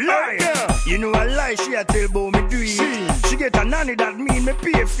tape. Lie. You know a lie she a tell about me do it. She get a nanny that mean me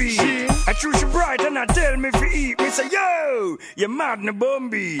pay fee. I choose she bright and I tell me fi eat. Me say yo, you mad no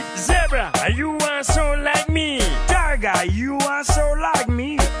bumby. Zebra, you want sound like me? Tiger, you want sound like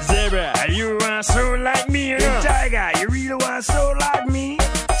me? Zebra, you want sound like me? You know? Tiger, you really want sound like me?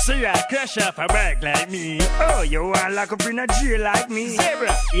 So you crash off a bike like me? Oh, you want lock up in a jail like me?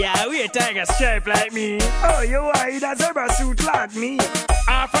 Zebra, yeah, we a tiger stripe like me? Oh, you want eat a zebra suit like me?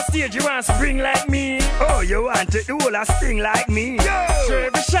 Off a stage you want spring like me? Oh, you want take the whole a sting like me? Yo! So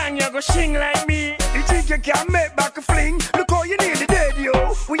every song you go sing like me? You think you can make back a fling? Look how you nearly dead,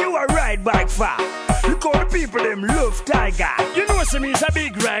 yo, when you a ride bike far. Look how the people them love Tiger. You know some is a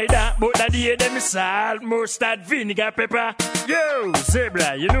big rider, but that day them is salt, mustard, vinegar, pepper. Yo,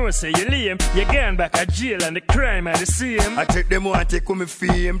 Zebra, you know say you lame. You gone back a jail and the crime are the same. I take them one take with me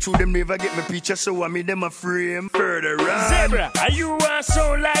fame. True them never get me picture, so I made them a frame. Further on. Zebra, you want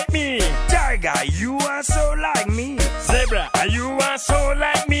so like me? Tiger, you want so like me? Zebra, you want so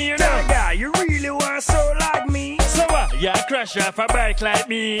like me? You know? Tiger, you really want so like me? So what? You crash off a bike like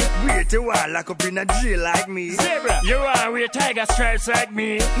me? Wait a while, lock up in a jail like me? Zebra, you want wear tiger stripes like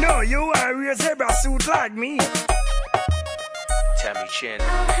me? No, you want wear zebra suit like me? Tammy Chin,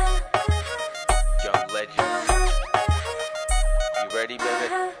 Young Legend. You ready, baby?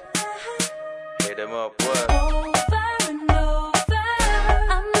 Hit him up, what? Over and over,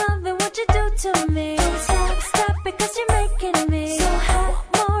 I'm loving what you do to me. Stop because you're making me so hot.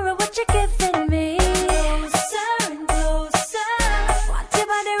 More of what you're giving me. Closer and closer, want your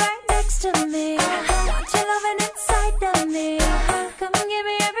body right next to me. Want your loving inside of me. Come and give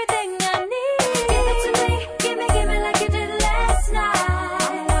me everything I need. Give it to me, give me like you did last night.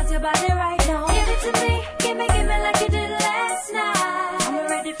 I want your body right now. Give it to me, give me like you did last night. I'm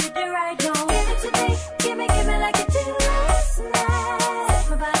ready for the right now. Give it to me, give me like you did last night. Set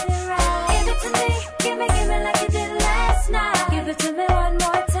my body right. Give it to me, give me like you did last night. Give it to me one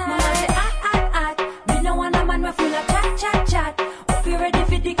more time. My body hot. Me no want a man we full of chat. Hope you ready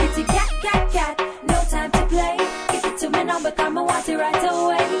for the kitty cat. No time to play. Give it to me now because I want it right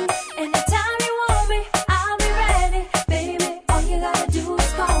away. Anytime you want me, I'll be ready. Baby, all you gotta do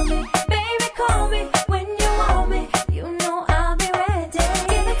is call me. Baby, call me when you want me. You know I'll be ready.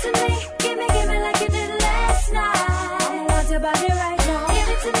 Give it to me, give me like you did last night. I want your body right now. Give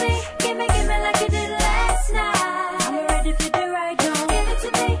it to me,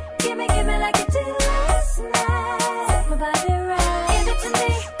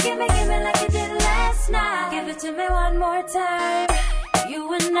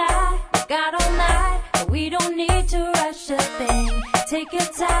 take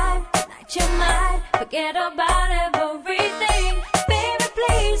your time, tonight you're mine. Forget about everything. Baby,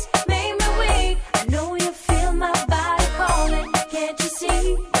 please, make me weak. I know you feel my body calling. Can't you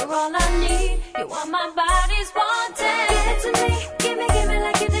see? You're all I need. You are my body's wanting. Give it to me, give me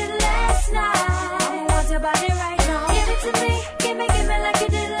like you did last night. I want your body right now. Give it to me, give me like you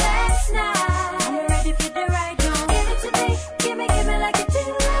did last night. I'm ready for the right now. Give it to me, give me like you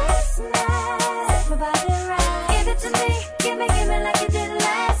did last night. Set my body right. Give it to me, give me like you did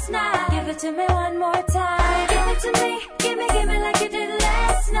last night. Give it to me one more time. Give it to me, give me like you did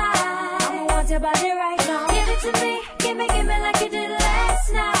last night. I want your body right now. Give it to me, give me like you did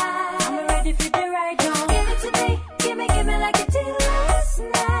last night. I'm ready for the right now. Give it to me, give me like you did last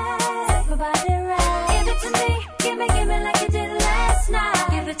night. Set my body right. Give it to me, give me like you did last night.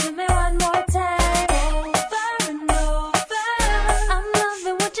 Give it to me one more time. Over and over. I'm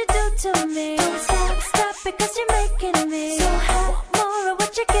loving what you do to me. Don't stop because you're making me so hot. Want more of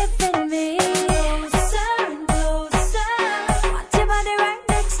what you're giving me. Closer and closer. Want your body right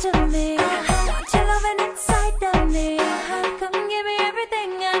next to me. Want your loving inside of me. Come give me everything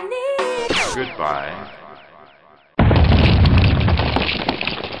I need. Goodbye.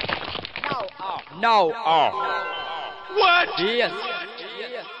 No. What? Yes.